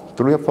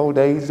 3 or 4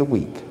 days a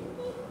week.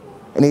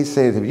 And he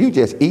says if you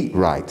just eat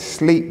right,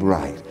 sleep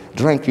right,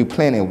 drink you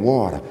plenty of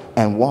water,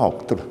 and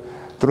walk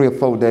 3 or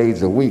 4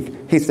 days a week,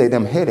 he said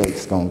them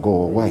headaches gonna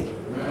go away.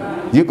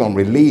 You're gonna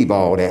relieve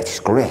all that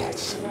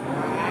stress.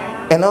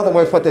 In other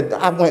words,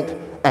 I went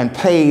and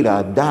paid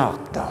a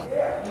doctor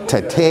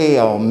to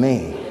tell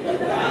me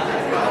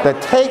to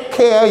take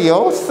care of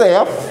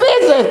yourself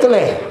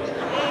physically.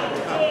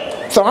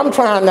 So I'm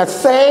trying to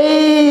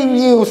save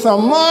you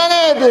some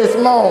money this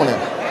morning.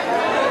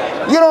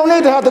 You don't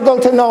need to have to go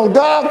to no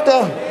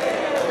doctor.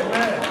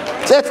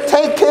 Just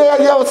take care of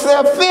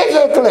yourself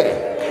physically.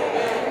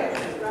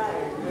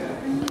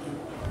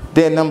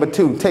 Then number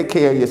 2, take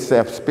care of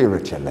yourself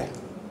spiritually.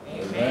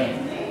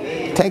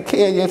 Amen. Take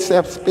care of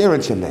yourself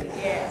spiritually.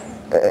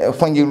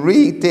 When you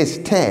read this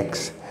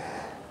text,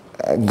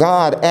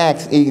 God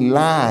asked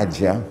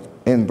Elijah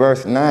in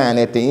verse 9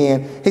 at the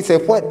end, he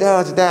said, what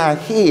dost thou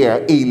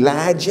hear,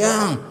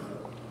 Elijah?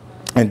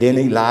 And then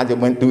Elijah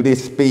went through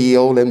this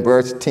spiel in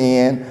verse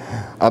 10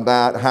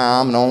 about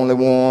how I'm the only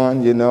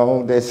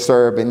one, that's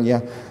serving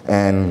you.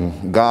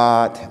 And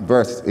God,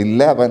 verse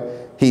 11,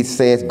 he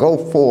says, go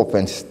forth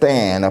and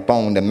stand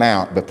upon the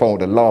mount before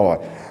the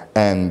Lord.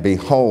 And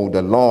behold,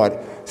 the Lord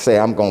say,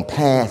 I'm going to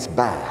pass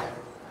by.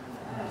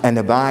 And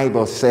the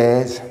Bible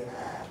says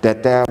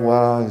that there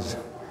was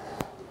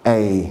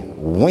a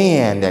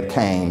wind that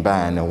came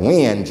by, and the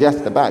wind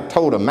just about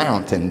tore the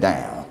mountain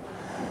down.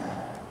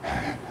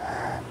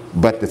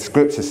 But the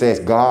scripture says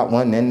God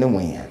wasn't in the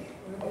wind.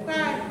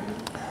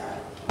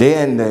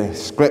 Then the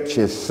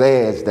scripture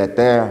says that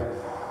there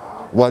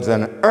was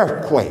an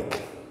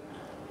earthquake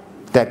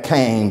that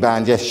came by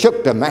and just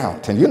shook the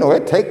mountain.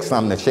 It takes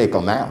something to shake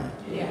a mountain.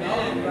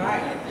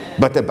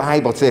 But the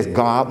Bible says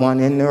God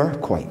wasn't in the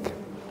earthquake.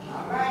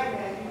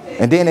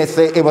 And then it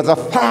said it was a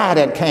fire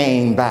that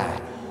came by.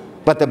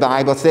 But the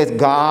Bible says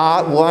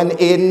God wasn't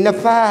in the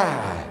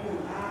fire.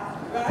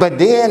 But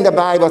then the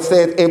Bible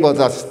says it was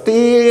a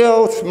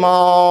still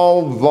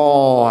small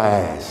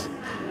voice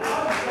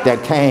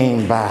that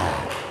came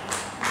by.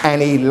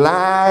 And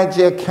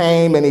Elijah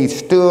came and he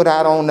stood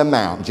out on the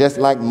mount, just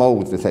like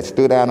Moses had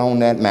stood out on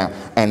that mount.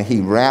 And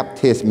he wrapped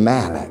his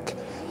mallet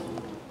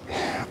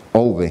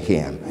over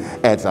him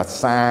as a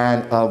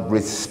sign of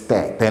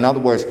respect. In other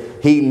words,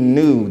 he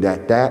knew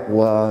that that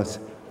was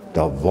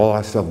the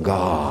voice of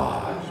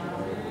God.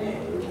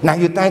 Now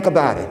you think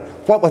about it.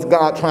 What was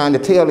God trying to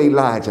tell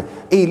Elijah?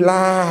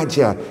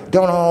 Elijah,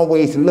 don't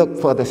always look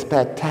for the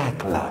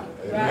spectacular.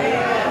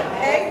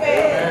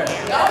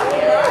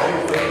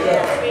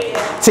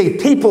 See,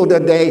 people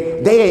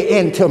today, they're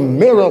into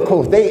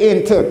miracles. They're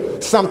into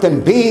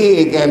something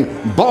big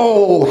and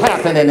bold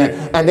happening.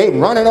 And they're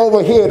running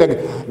over here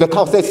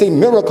because they see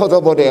miracles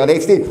over there. They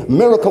see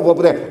miracles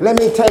over there. Let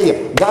me tell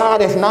you,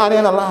 God is not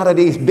in a lot of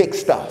these big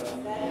stuff.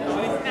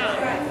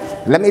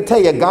 Let me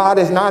tell you, God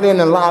is not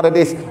in a lot of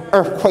this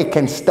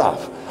earthquaking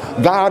stuff.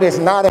 God is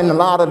not in a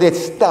lot of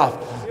this stuff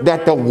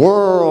that the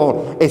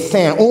world is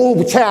saying,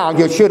 oh, child,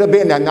 you should have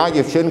been there. No,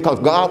 you shouldn't, because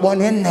God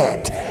wasn't in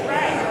that.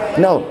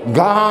 No,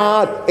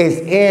 God is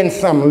in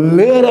some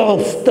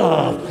little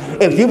stuff.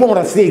 If you want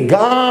to see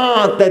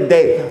God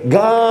today,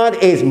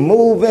 God is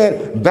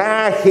moving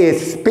by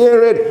his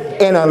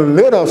spirit in a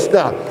little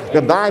stuff.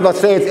 The Bible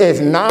says it's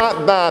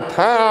not by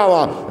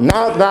power,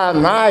 not by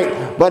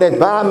might, but it's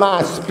by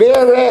my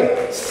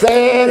spirit,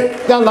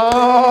 saith the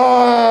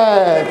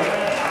Lord.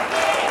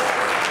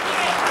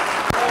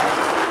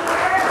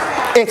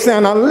 It's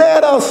in a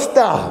little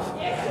stuff.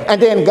 And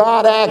then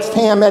God asked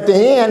him at the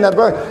end of the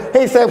verse,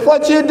 he said,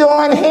 what you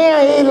doing here,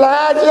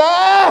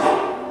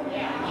 Elijah?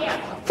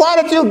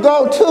 Why did you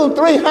go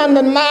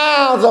 200-300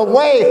 miles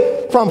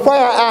away from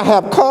where I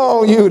have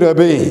called you to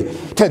be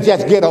to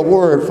just get a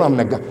word from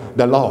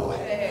the Lord?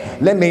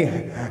 Let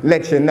me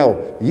let you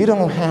know, you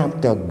don't have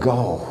to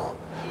go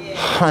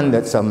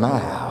hundreds of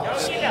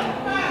miles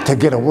to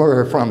get a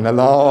word from the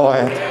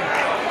Lord.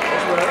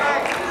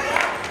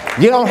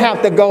 You don't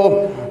have to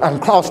go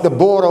and cross the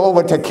border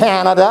over to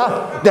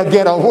Canada to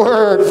get a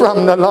word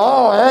from the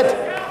Lord.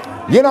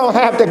 You don't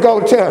have to go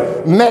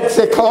to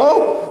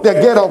Mexico to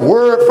get a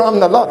word from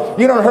the Lord.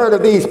 You don't heard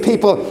of these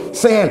people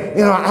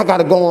saying, I got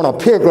to go on a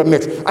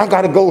pilgrimage. I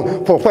got to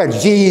go for where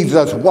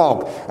Jesus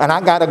walked. And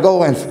I got to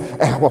go and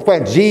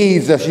where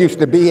Jesus used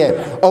to be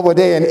at over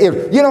there in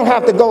Israel. You don't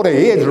have to go to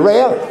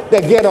Israel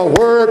to get a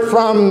word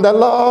from the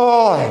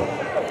Lord.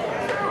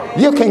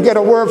 You can get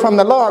a word from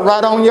the Lord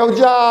right on your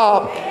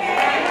job.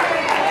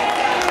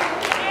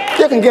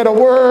 You can get a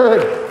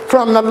word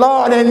from the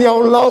Lord in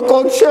your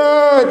local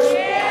church.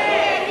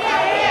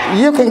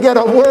 You can get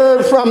a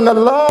word from the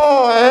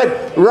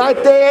Lord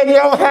right there in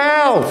your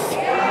house,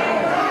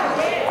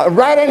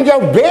 right in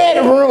your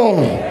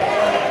bedroom.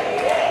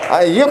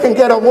 You can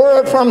get a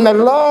word from the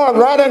Lord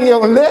right in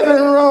your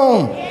living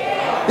room.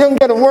 You can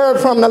get a word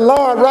from the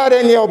Lord right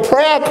in your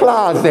prayer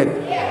closet.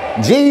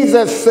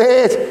 Jesus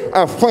says,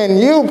 when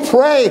you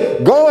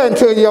pray, go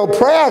into your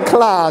prayer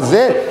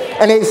closet,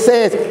 and he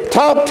says,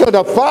 talk to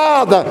the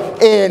Father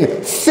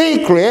in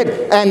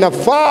secret, and the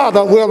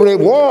Father will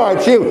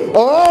reward you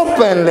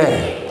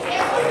openly.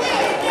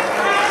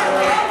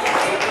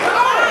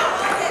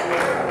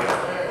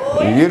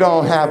 You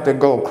don't have to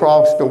go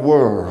across the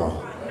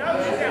world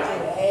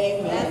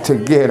to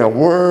get a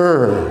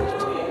word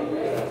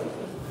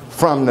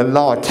from the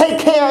Lord. Take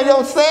care of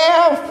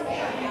yourself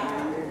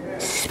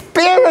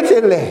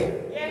spiritually.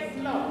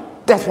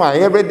 That's why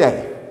every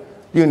day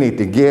you need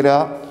to get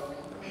up,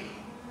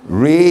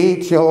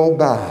 read your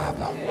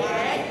Bible,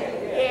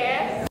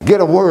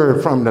 get a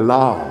word from the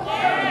Lord.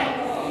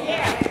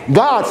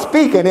 God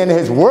speaking in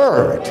his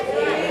word.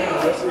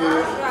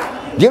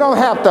 You don't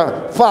have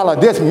to follow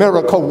this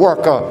miracle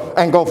worker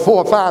and go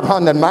 400 or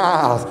 500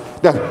 miles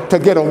to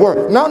get a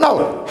word.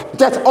 No.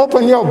 Just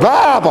open your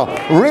Bible.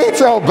 Read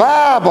your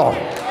Bible.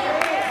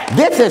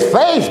 This is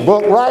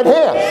Facebook right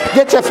here.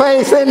 Get your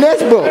face in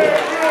this book.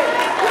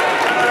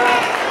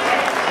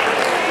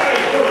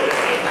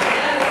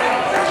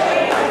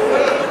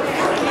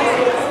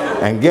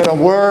 And get a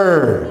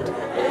word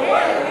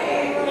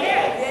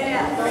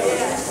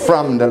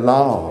from the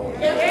Lord.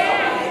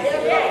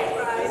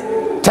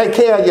 Take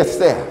care of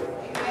yourself.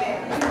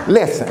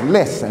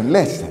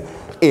 Listen.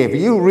 If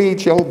you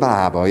read your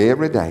Bible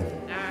every day,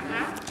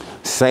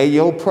 say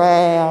your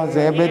prayers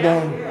every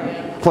day,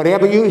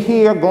 whatever you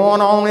hear going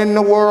on in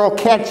the world,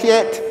 catch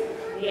it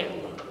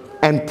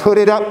and put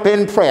it up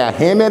in prayer.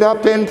 Hem it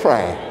up in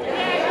prayer.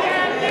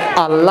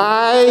 A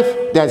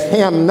life that's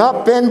hemmed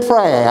up in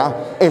prayer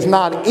is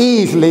not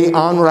easily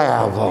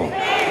unraveled.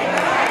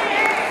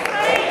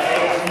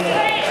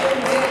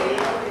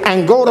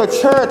 And go to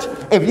church.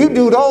 If you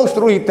do those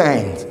three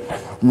things,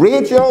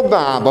 read your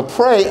Bible,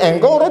 pray,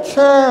 and go to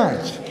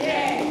church,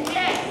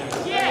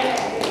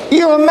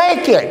 you'll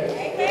make it.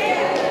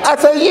 I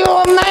say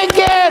you'll make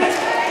it.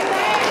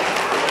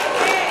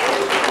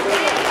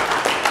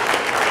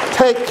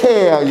 Take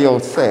care of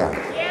yourself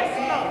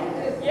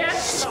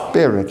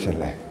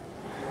spiritually.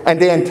 And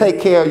then take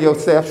care of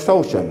yourself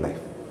socially.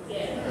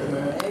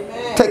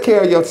 Take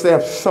care of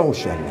yourself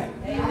socially.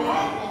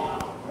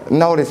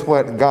 Notice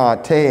what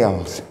God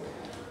tells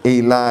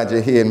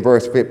Elijah here in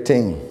verse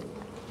 15.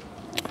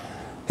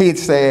 He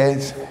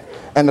says,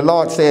 and the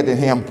Lord said to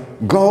him,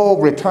 go,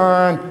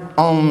 return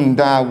on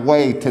thy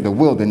way to the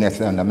wilderness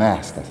of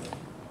Damascus.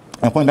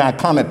 And when thou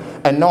comest,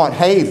 anoint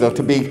Hazael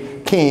to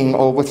be king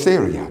over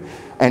Syria.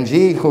 And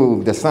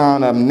Jehu, the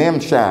son of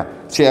Nimshi,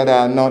 shall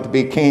thou anoint to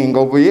be king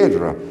over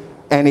Israel.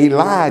 And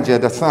Elijah,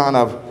 the son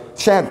of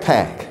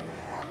Shaphat,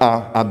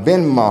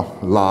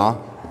 Abinmalah,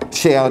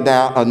 shall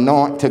thou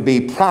anoint to be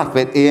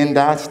prophet in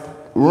thy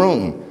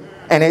room.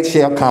 And it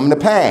shall come to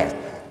pass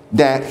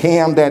that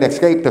him that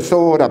escaped the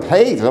sword of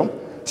Hazael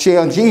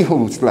shall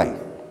Jehu slay.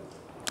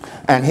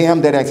 And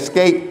him that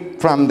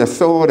escaped from the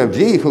sword of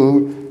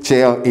Jehu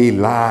shall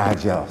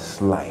Elijah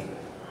slay.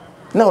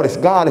 Notice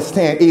God is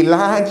saying,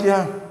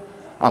 Elijah,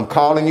 I'm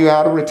calling you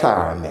out of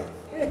retirement.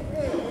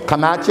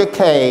 Come out your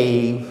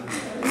cave.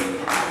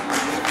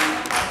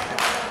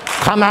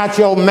 Come out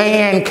your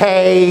man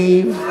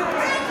cave.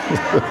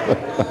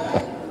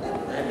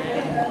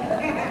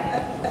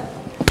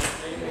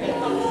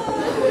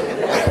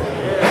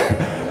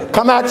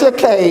 Come out your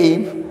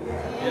cave.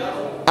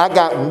 I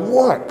got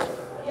work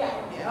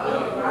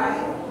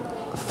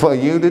for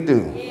you to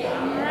do.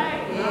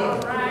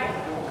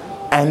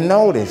 And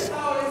notice,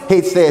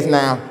 he says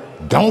now,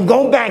 don't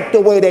go back the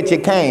way that you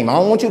came. I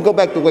don't want you to go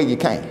back the way you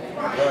came.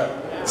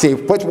 See,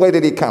 which way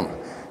did he come?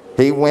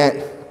 He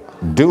went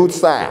due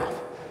south.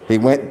 He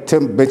went to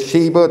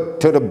Beersheba,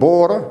 to the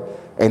border,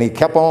 and he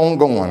kept on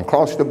going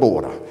across the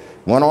border.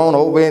 Went on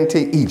over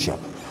into Egypt.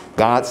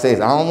 God says,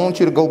 I don't want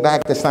you to go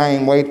back the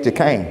same way that you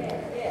came.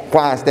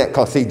 Why is that?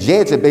 Because see,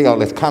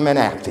 Jezebel is coming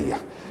after you.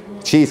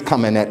 She's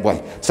coming that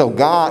way. So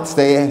God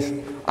says,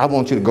 I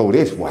want you to go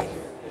this way.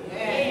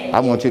 I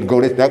want you to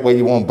go this, that way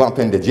you won't bump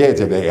into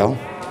Jezebel.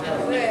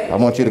 I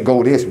want you to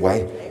go this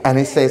way. And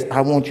he says,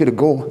 I want you to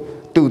go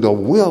through the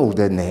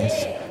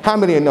wilderness. How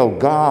many of you know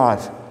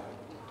God's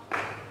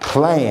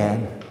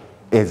plan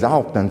is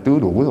often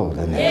through the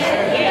wilderness?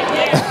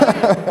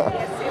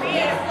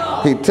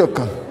 He took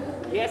them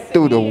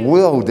through the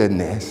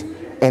wilderness,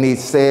 and he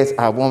says,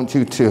 I want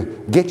you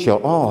to get your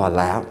oil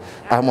out.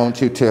 I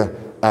want you to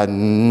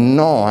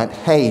anoint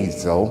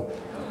Hazael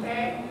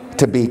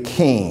to be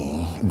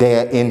king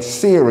there in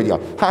Syria.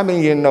 How many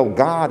of you know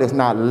God is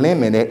not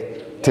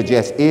limited to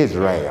just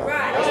Israel?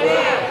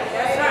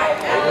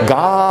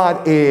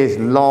 God is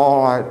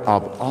Lord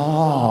of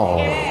all.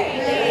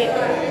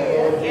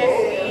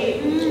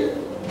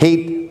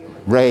 He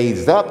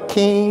raised up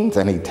kings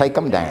and he take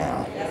them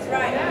down.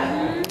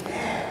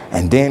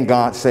 And then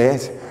God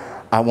says,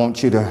 I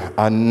want you to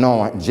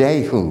anoint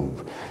Jehu.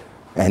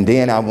 And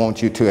then I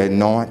want you to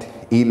anoint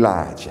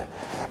Elijah.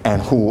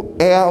 And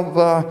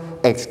whoever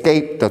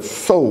escaped the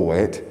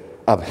sword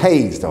of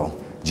Hazael,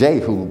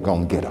 Jehu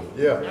gonna get him.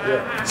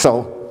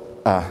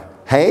 So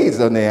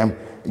Hazael and them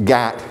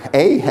got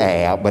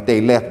Ahab, but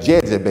they left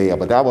Jezebel.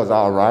 But that was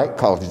all right,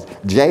 because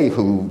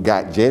Jehu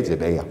got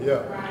Jezebel.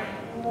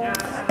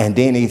 And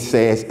then he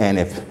says, and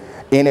if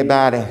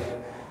anybody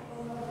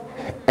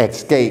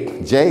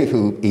escape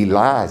Jehu,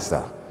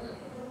 Elijah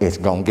is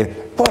going to get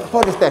it.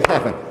 What does that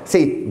happen?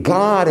 See,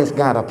 God has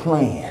got a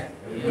plan.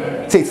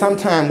 See,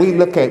 sometimes we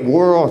look at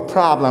world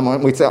problem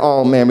and we say,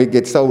 oh man, we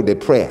get so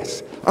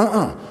depressed.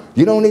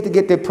 You don't need to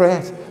get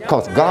depressed,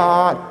 because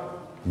God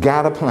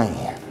got a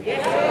plan.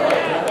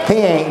 He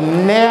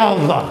ain't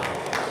never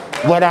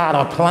without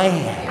a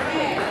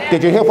plan.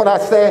 Did you hear what I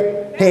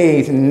said?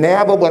 He's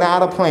never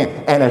without a plan.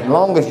 And as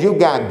long as you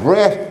got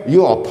breath,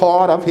 you are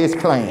part of his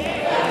plan.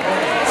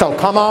 So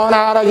come on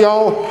out of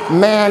your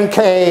man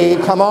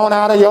cave. Come on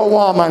out of your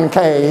woman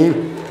cave.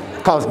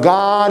 Because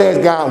God has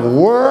got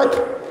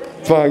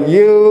work for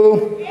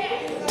you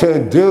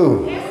to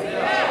do.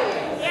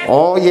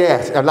 Oh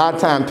yes. A lot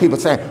of times people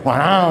say, well,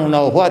 I don't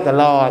know what the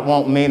Lord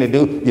wants me to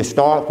do. You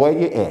start where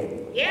you're at.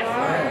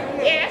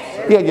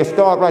 Yeah, you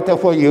start right there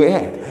where you're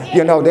at.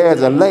 You know,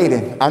 there's a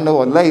lady. I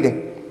know a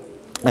lady.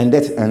 And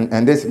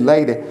this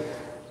lady,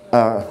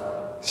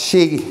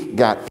 she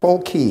got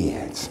 4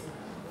 kids.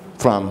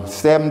 From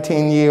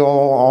 17-year-old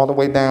all the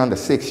way down to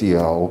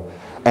 6-year-old,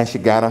 and she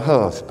got a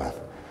husband.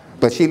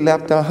 But she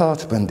left her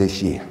husband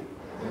this year.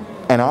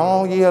 And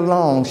all year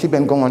long, she's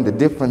been going to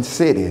different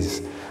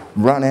cities,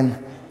 running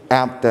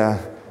after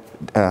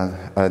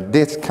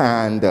this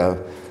kind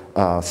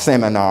of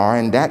seminar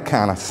and that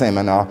kind of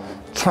seminar,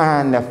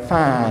 trying to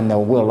find the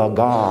will of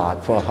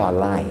God for her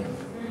life.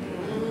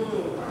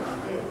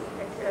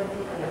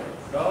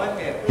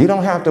 You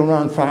don't have to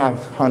run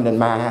 500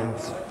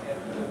 miles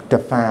to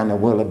find the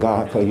will of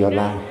God for your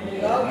life.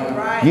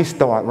 You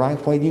start right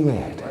where you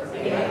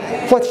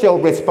at. What's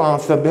your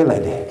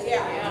responsibility?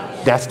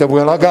 That's the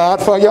will of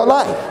God for your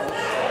life.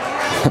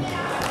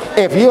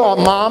 If you're a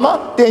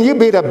mama, then you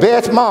be the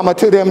best mama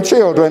to them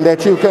children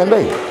that you can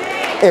be.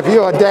 If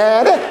you're a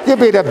daddy, you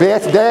be the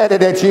best daddy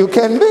that you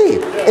can be.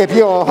 If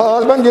you're a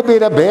husband, you be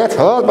the best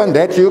husband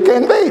that you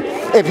can be.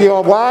 If you're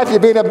a wife, you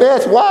be the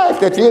best wife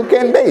that you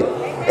can be.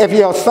 If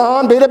you're a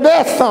son, be the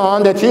best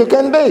son that you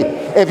can be.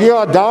 If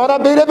you're a daughter,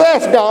 be the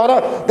best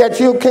daughter that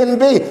you can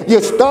be.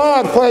 You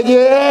start where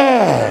you're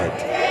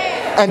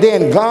at. And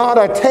then God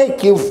will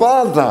take you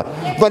further.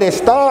 But it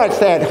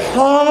starts at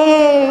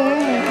home.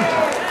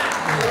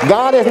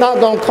 God is not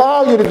going to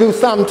call you to do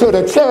something to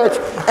the church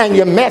and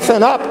you're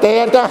messing up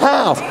there at the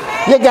house.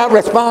 You got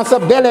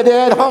responsibility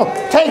at home.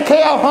 Take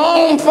care of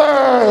home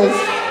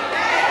first.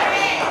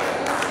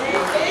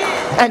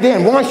 And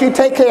then once you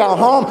take care of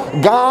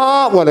home,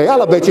 God will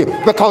elevate you,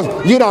 because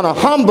you done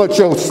humbled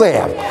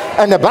yourself.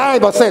 And the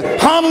Bible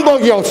says, humble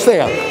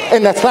yourself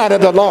in the sight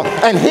of the Lord,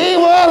 and he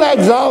will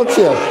exalt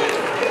you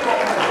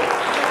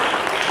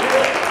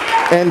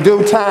in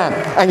due time.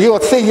 And you'll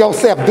see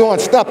yourself doing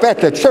stuff at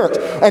the church,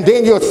 and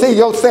then you'll see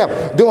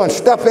yourself doing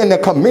stuff in the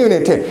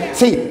community.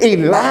 See,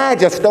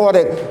 Elijah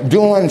started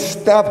doing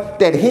stuff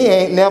that he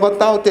ain't never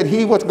thought that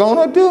he was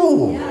going to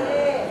do.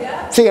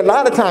 See, a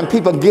lot of times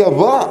people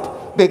give up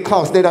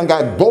because they done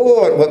got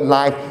bored with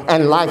life,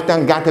 and life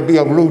done got to be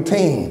a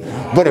routine.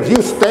 But if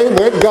you stay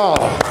with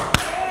God,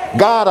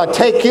 God will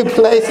take you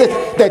places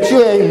that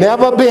you ain't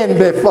never been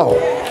before.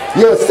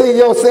 You'll see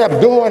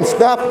yourself doing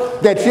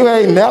stuff that you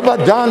ain't never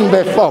done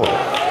before.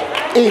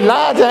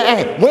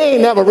 Elijah, we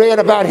ain't never read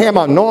about him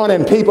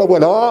anointing people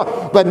with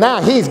oil, but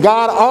now he's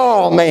got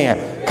all,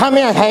 man. Come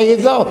here,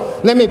 Hazael.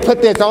 Let me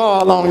put this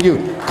oil on you.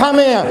 Come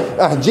here,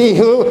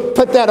 Jehu.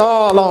 Put that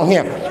oil on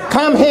him.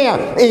 Come here,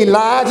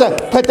 Elijah.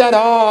 Put that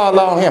oil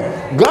on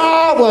him.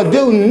 God will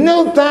do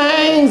new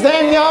things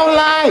in your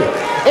life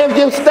if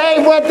you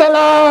stay with the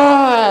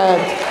Lord.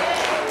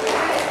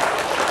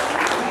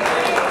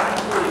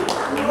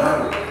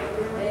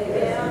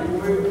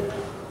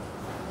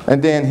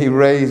 And then he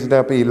raised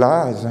up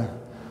Elijah,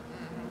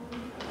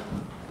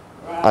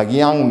 a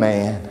young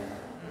man,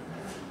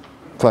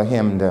 for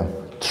him to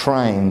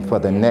train for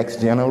the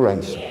next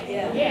generation.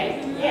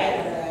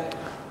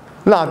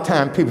 A lot of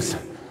times people,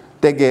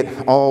 they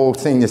get old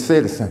senior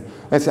citizens.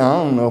 They say,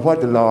 I don't know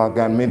what the Lord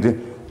got me to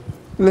do.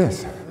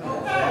 Listen,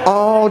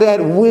 all that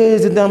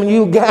wisdom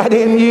you got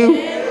in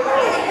you,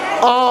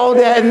 all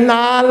that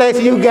knowledge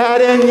you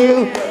got in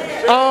you,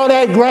 all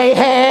that gray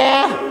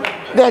hair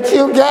that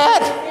you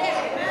got,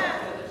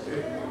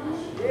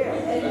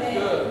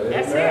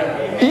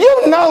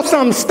 you know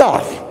some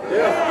stuff.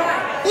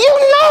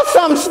 You know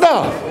some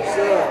stuff.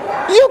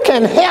 You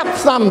can help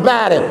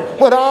somebody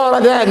with all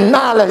of that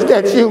knowledge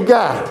that you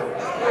got.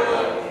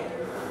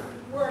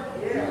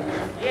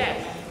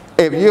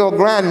 If you're a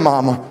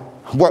grandmama,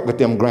 work with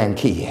them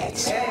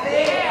grandkids.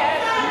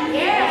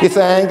 You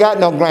say, I ain't got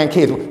no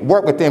grandkids.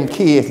 Work with them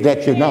kids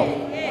that you know.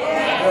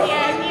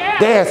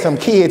 There's some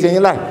kids in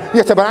your life.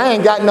 You say, but I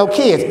ain't got no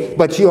kids.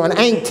 But you're an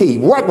auntie.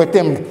 Work with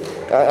them,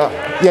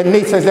 your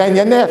nieces and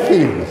your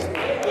nephews.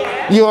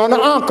 You're an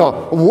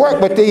uncle.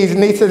 Work with these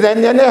nieces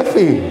and your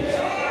nephews.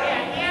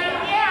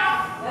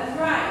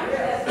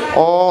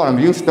 Oh, and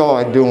you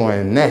start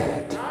doing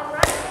that,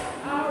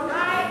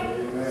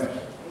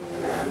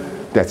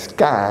 the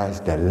sky's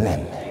the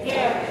limit.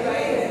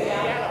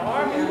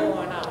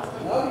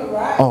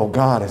 Oh,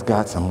 God has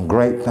got some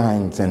great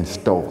things in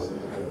store.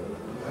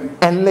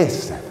 And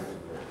listen,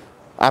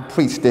 I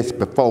preached this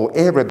before.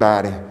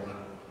 Everybody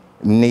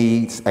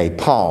needs a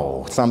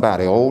Paul,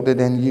 somebody older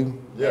than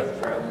you. Yes.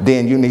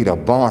 Then you need a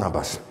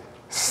Barnabas,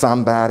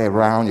 somebody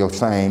around your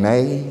same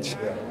age.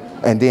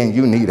 And then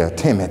you need a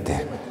Timothy,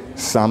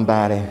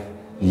 somebody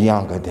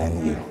younger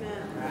than you.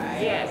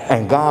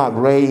 And God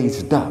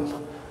raised up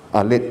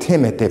a little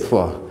Timothy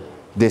for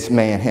this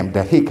man, him,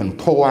 that he can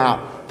pour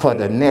out for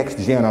the next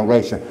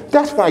generation.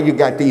 That's why you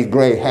got these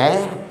gray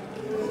hair.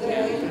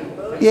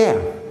 Yeah.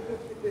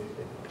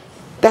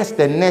 That's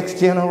the next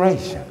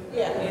generation.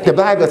 The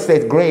Bible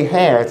says gray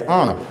hair is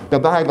honor. The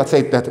Bible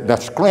says that the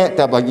strength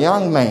of a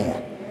young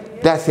man,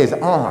 that's his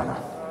honor.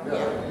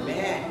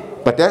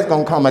 But there's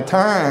going to come a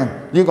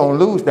time you're going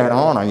to lose that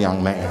honor,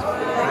 young man.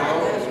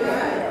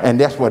 And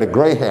that's where the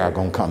gray hair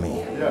going to come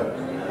in.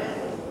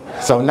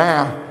 So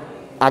now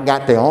I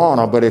got the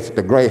honor, but it's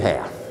the gray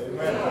hair.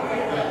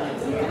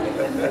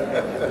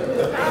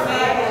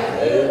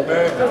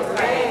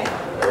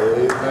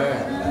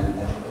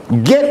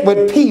 Amen. Get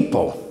with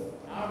people.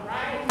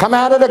 Come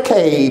out of the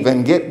cave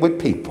and get with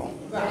people.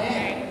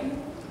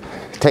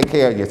 Take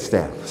care of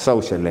yourself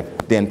socially.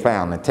 Then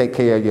finally, take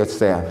care of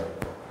yourself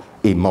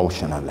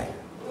emotionally.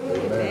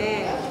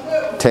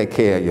 Take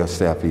care of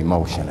yourself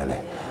emotionally.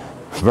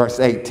 Verse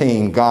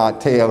 18,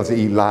 God tells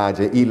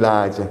Elijah,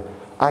 Elijah,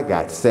 I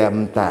got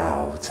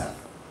 7,000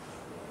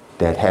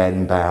 that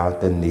hadn't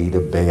bowed the knee to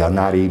Baal,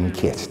 not even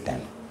kissed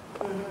him.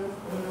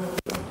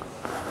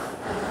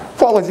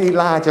 What was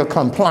Elijah's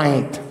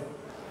complaint?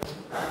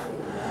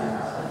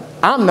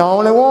 I'm the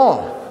only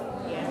one.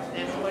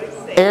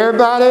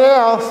 Everybody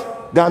else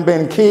done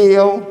been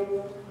killed,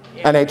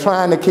 and they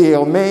trying to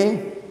kill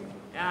me.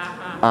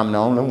 I'm the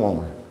only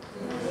one.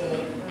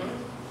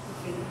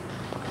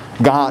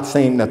 God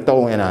seemed to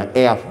throw in an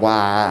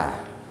FYI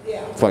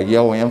for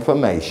your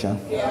information.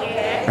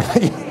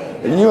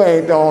 You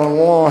ain't the only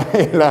one,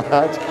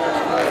 Elijah.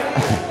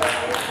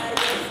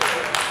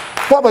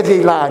 What was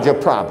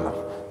Elijah's problem?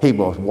 He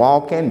was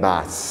walking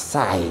by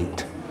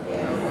sight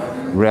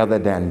rather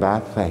than by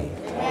faith.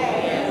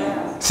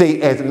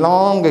 See, as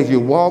long as you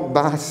walk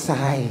by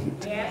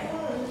sight,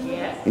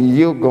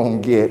 you're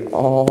going to get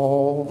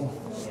all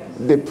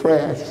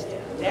depressed.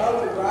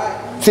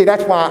 See,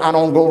 that's why I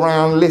don't go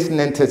around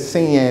listening to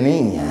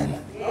CNN.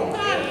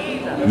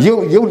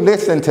 You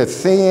listen to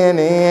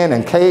CNN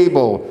and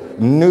cable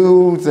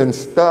news and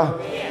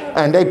stuff,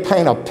 and they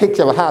paint a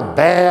picture of how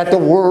bad the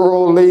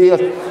world is.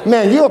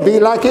 Man, you'll be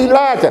like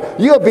Elijah.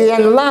 You'll be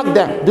in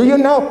lockdown. Do you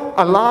know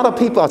a lot of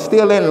people are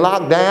still in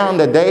lockdown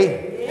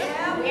today?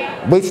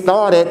 We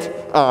started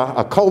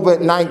a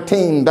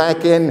COVID-19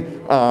 back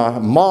in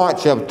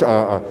March of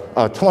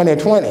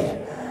 2020.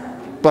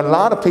 But a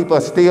lot of people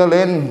are still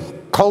in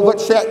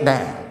COVID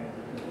shutdown.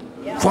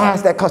 Why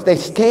is that? Because they're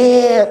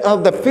scared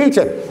of the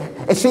future.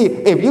 And see,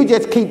 if you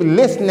just keep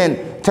listening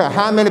to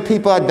how many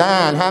people are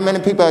dying,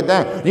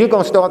 you're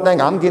going to start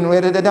thinking, I'm getting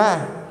ready to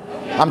die.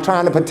 I'm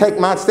trying to protect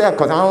myself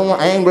because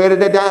I ain't ready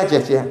to die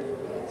just yet.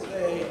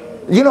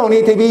 You don't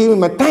need to be even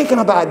thinking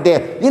about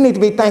death. You need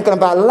to be thinking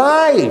about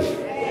life.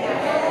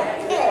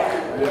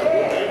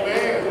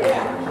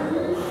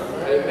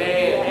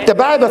 The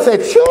Bible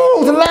says,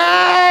 choose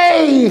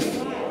life.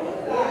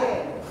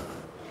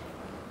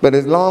 But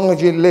as long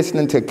as you're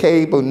listening to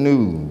cable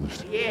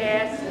news,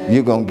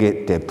 you're going to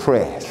get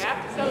depressed.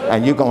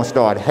 And you're going to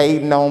start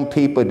hating on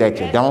people that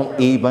you don't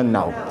even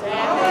know.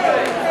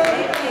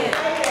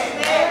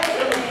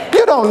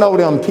 You don't know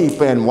them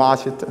people in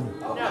Washington.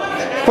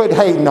 Quit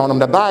hating on them.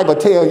 The Bible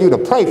tells you to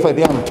pray for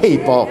them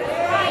people.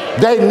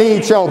 They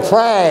need your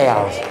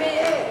prayers.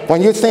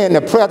 When you're saying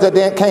the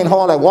president can't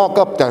hardly walk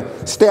up the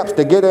steps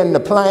to get in the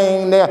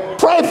plane there,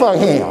 pray for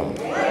him.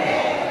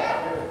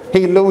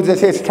 He loses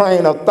his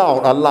train of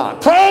thought a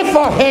lot. Pray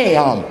for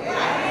him.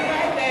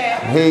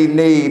 He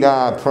needs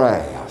our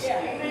prayers.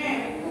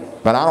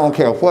 But I don't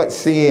care what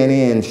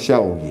CNN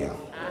show you.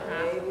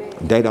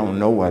 They don't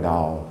know it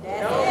all.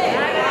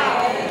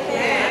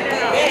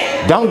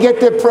 Don't get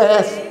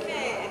depressed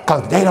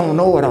because they don't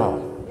know it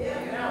all.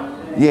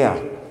 Yeah,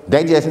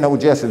 they just know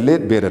just a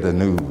little bit of the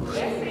news.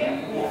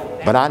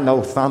 But I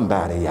know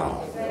somebody,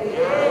 y'all.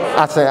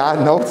 I say I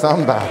know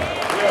somebody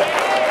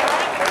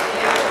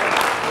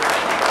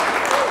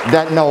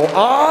that know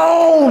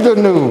all the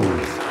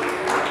news.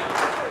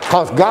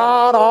 Because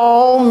God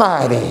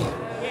Almighty,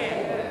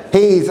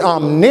 He's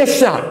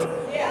omniscient.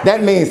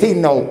 That means He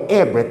knows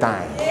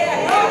everything.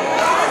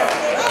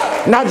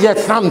 Not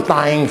just some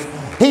things.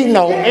 He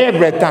knows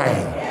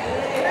everything.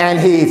 And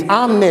he's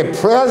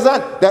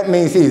omnipresent. That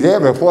means he's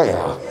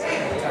everywhere.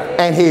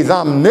 And he's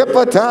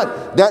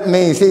omnipotent. That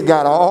means he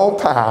got all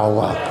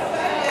power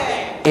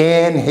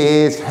in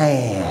his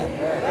hand.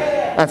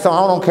 And so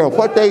I don't care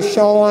what they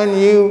showing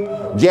you.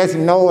 Just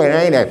know it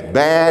ain't as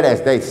bad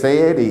as they say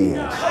it is.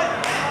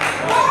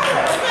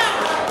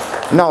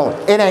 No,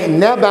 it ain't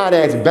never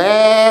as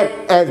bad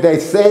as they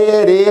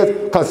say it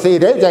is. Because see,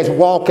 they just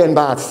walking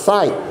by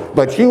sight.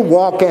 But you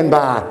walking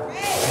by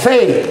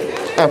faith.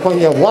 And when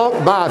you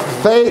walk by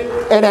faith,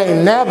 it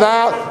ain't never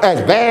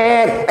as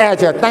bad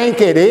as you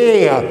think it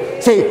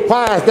is. See,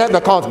 why is that?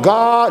 Because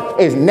God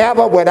is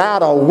never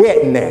without a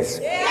witness.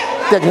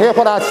 Did you hear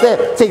what I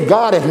said? See,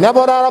 God is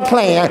never without a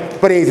plan,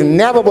 but he's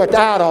never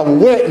without a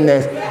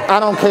witness. I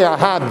don't care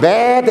how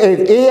bad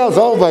it is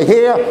over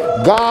here,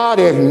 God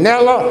is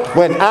never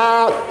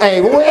without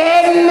a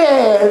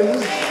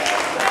witness.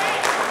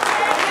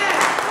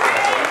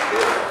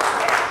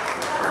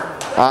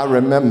 I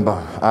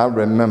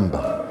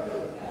remember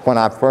when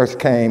I first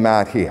came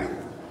out here,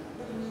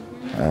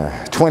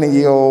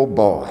 20-year-old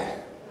boy.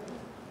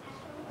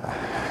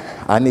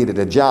 I needed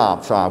a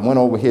job, so I went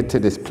over here to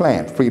this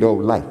plant,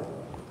 Frito-Lay.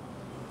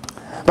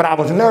 But I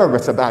was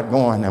nervous about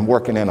going and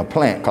working in a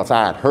plant because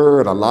I had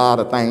heard a lot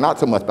of things, not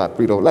so much about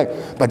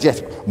Frito-Lay, but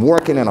just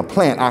working in a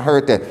plant. I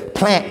heard that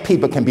plant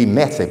people can be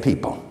messy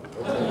people.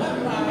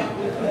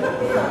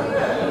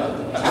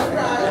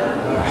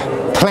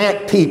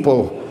 Plant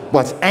people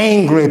was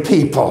angry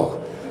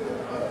people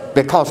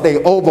because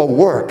they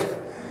overwork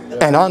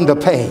and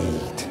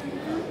underpaid.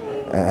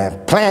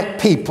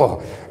 Plant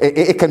people,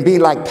 it can be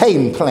like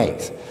painting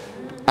plants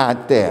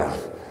out there.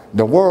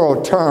 The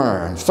world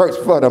turns, search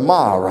for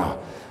tomorrow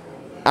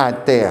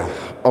out there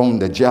on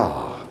the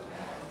job.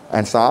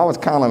 And so I was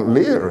kind of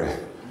leery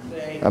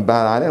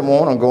about it. I didn't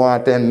want to go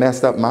out there and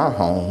mess up my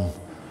home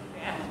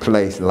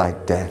place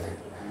like that.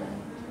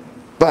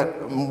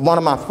 But one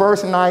of my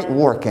first night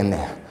working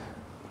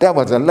there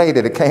was a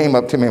lady that came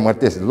up to me with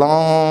this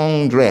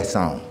long dress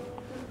on,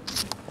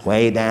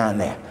 way down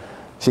there.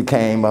 She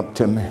came up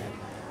to me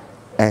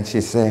and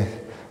she said,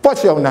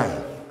 "What's your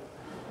name?"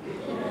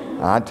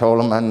 I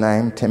told her my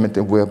name,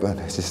 Timothy Wilbur.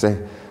 She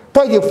said,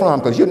 "Where you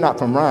from? Because you're not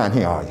from around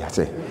here, are you?" I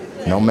said,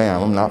 "No,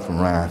 ma'am, I'm not from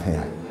around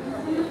here."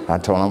 I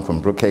told her I'm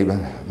from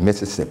Brookhaven,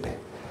 Mississippi.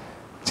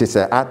 She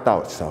said, "I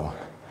thought so."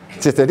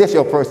 She said, "This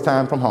your first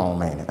time from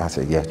home, ain't it?" I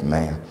said, "Yes,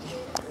 ma'am."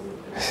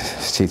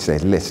 She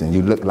said, "Listen,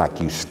 you look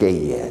like you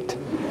scared."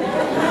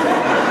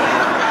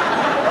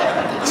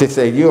 She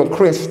said, "You a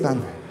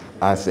Christian?"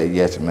 I said,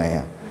 "Yes,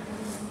 ma'am."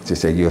 She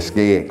said, "You're a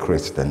scared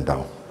Christian,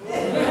 though."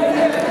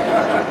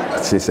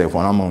 She said,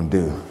 "What I'm going to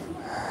do,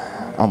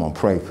 I'm going to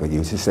pray for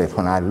you." She said,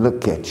 "When I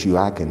look at you,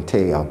 I can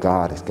tell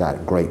God has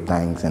got great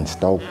things in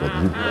store for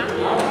you."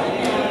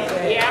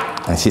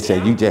 And she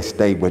said, "You just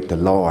stay with the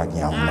Lord,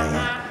 young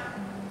man."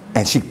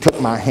 And she took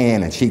my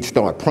hand and she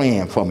started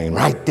praying for me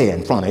right there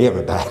in front of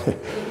everybody.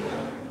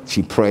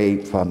 She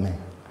prayed for me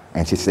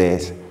and she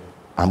says,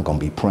 "I'm going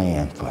to be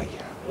praying for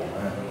you."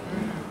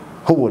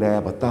 Who would have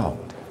ever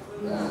thought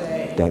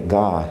that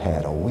God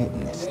had a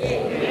witness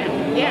there?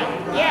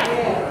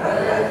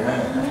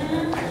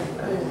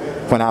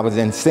 When I was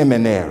in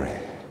seminary,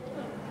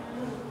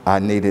 I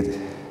needed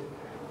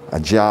a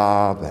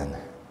job, and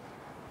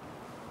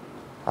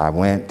I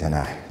went and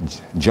I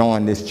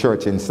joined this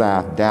church in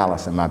South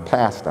Dallas, and my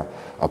pastor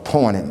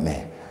appointed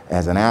me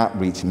as an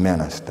outreach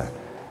minister,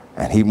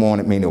 and he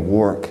wanted me to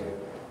work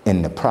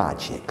in the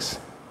projects.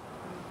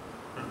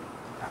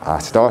 I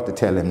started to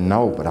tell him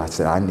no, but I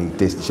said, "I need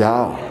this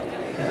job."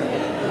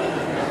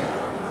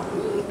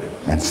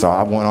 And so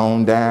I went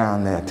on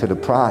down there to the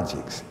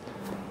projects.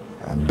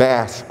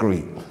 Bass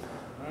Street,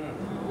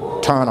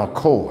 Turner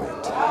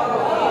Court.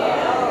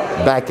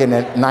 Back in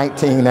the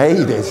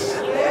 1980s,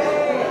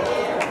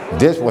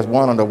 this was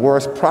one of the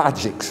worst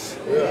projects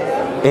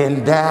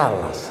in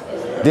Dallas.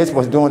 This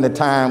was during the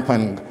time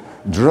when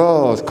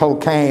drugs,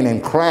 cocaine,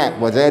 and crack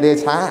was at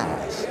its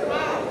highs.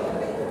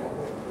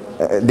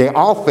 The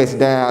office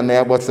down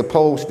there was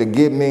supposed to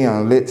give me a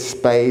lit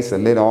space, a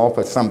lit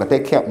office, something, but they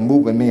kept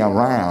moving me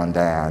around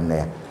down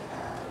there.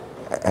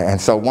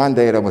 And so one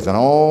day there was an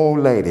old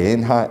lady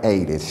in her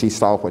 80s. She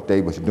saw what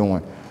they was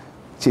doing.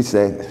 She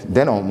said,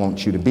 "They don't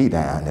want you to be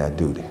down there,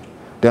 do they?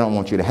 They don't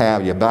want you to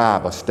have your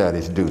Bible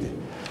studies, do they?"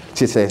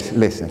 She says,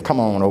 "Listen,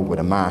 come on over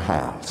to my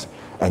house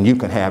and you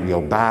can have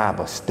your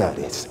Bible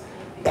studies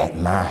at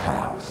my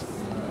house."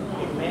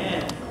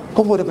 Amen.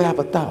 Who would have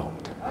ever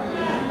thought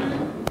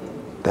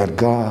that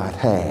God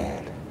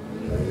had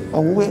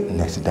a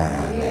witness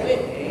down there?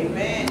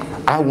 Amen.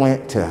 I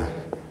went to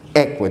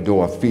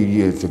Ecuador a few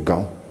years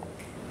ago.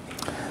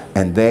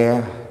 And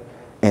there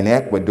in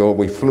Ecuador,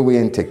 we flew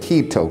into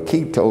Quito.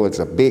 Quito is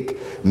a big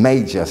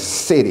major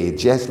city,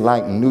 just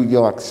like New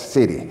York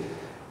City,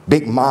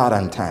 big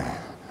modern town.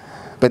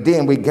 But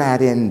then we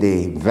got in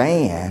the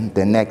van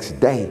the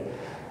next day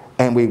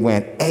and we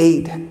went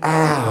 8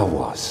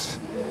 hours.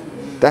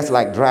 That's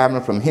like driving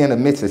from here to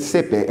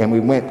Mississippi, and we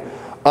went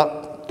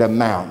up up the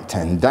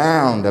mountain,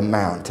 down the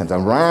mountains,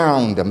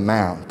 around the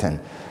mountain,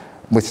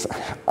 with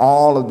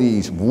all of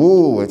these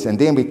woods. And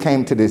then we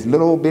came to this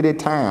little bitty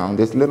town,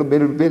 this little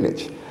bitty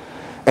village.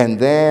 And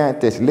there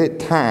at this little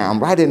town,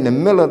 right in the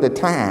middle of the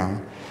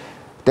town,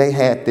 they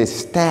had this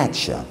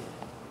statue.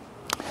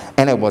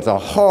 And it was a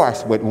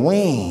horse with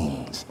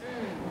wings.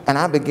 And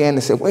I began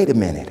to say, wait a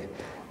minute,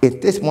 is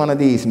this one of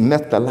these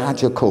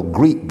mythological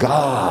Greek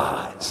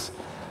gods?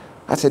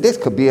 I said, this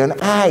could be an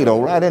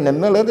idol right in the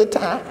middle of the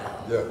town.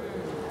 Yeah.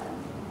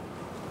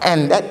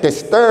 And that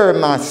disturbed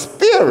my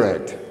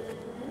spirit.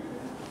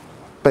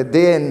 But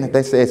then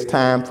they said, it's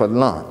time for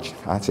lunch.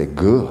 I said,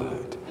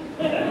 good.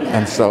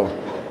 And so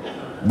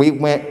we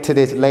went to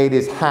this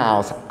lady's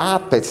house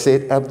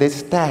opposite of this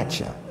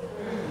statue.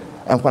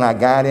 And when I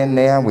got in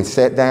there, we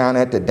sat down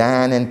at the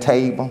dining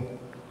table.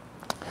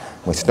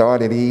 We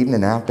started eating,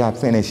 and after I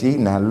finished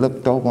eating, I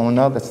looked over on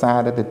the other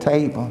side of the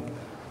table,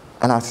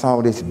 and I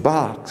saw this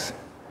box,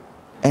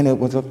 and it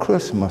was a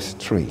Christmas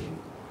tree.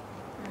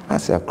 I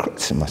said, a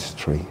Christmas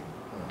tree?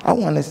 I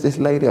wonder, is this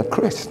lady a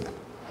Christian?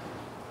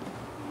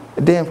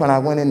 Then when I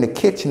went in the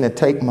kitchen to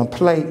take my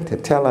plate to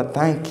tell her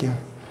thank you,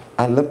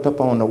 I looked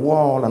up on the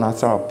wall and I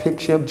saw a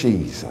picture of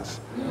Jesus.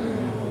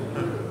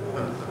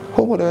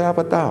 Who would have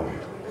ever thought?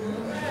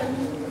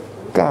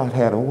 God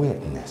had a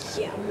witness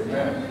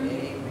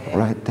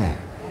right there.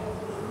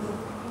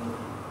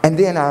 And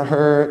then I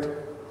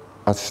heard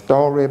a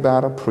story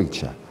about a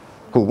preacher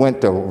who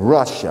went to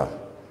Russia.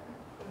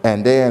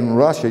 And there in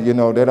Russia, you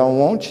know, they don't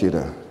want you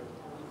to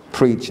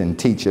preach and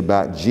teach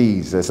about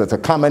Jesus. It's a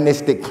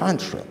communistic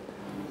country.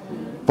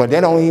 But they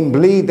don't even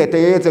believe that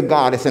there is a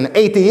God. It's an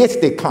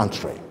atheistic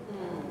country.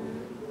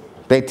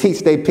 They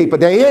teach their people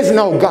there is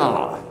no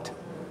God.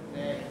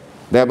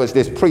 There was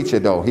this preacher,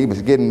 though. He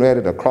was getting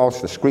ready to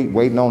cross the street,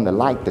 waiting on the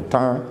light to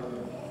turn.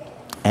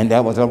 And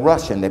there was a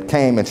Russian that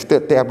came and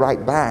stood there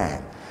right by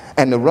him.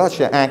 And the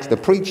Russian asked the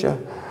preacher,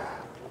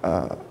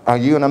 are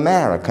you an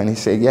American? He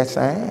said, yes,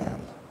 I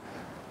am.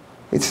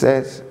 He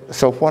says,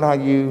 so what are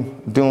you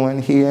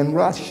doing here in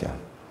Russia?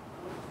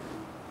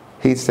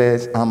 He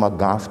says, I'm a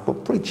gospel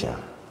preacher.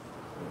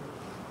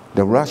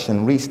 The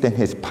Russian reached in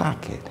his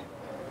pocket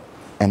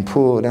and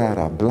pulled out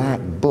a black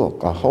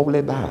book, a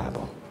holy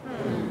Bible.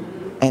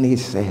 And he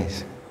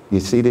says, you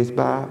see this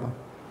Bible?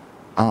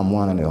 I'm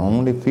one of the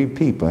only few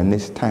people in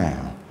this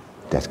town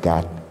that's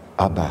got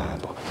a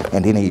Bible.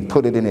 And then he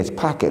put it in his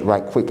pocket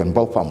right quick, and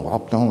both of them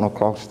walked on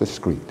across the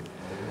street.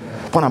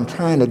 What I'm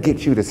trying to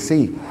get you to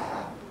see,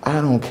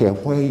 I don't care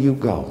where you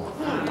go,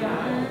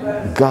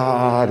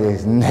 God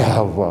is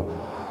never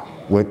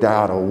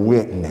without a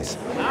witness.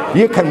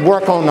 You can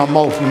work on the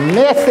most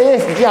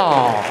messiest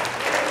job,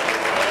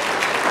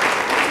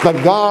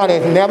 but God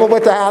is never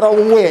without a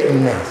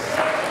witness.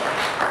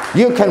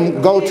 You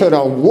can go to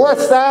the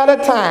worst side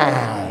of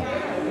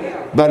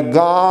town, but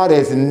God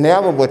is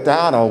never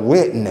without a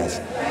witness.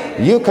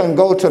 You can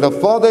go to the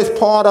furthest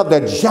part of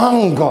the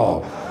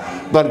jungle,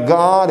 but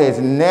God is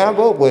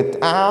never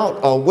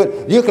without a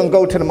witness. You can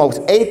go to the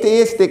most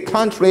atheistic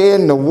country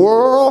in the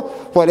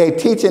world where they're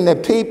teaching the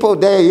people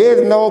there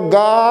is no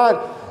God,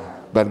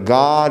 but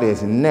God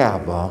is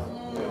never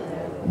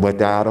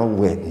without a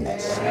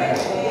witness.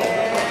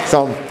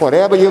 So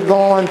whatever you're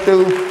going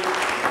through,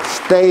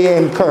 stay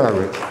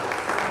encouraged,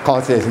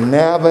 because it's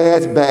never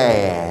as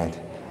bad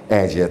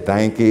as you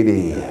think it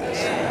is.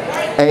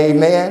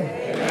 Amen?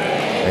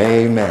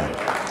 Amen.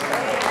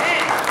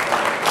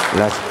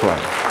 Let's pray.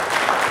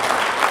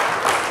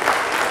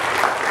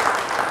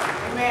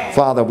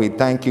 Father, we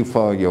thank you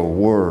for your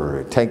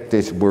word. Take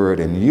this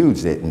word and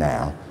use it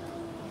now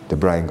to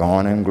bring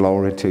honor and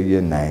glory to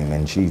your name.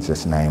 In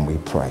Jesus' name we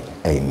pray.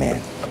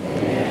 Amen.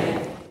 Amen.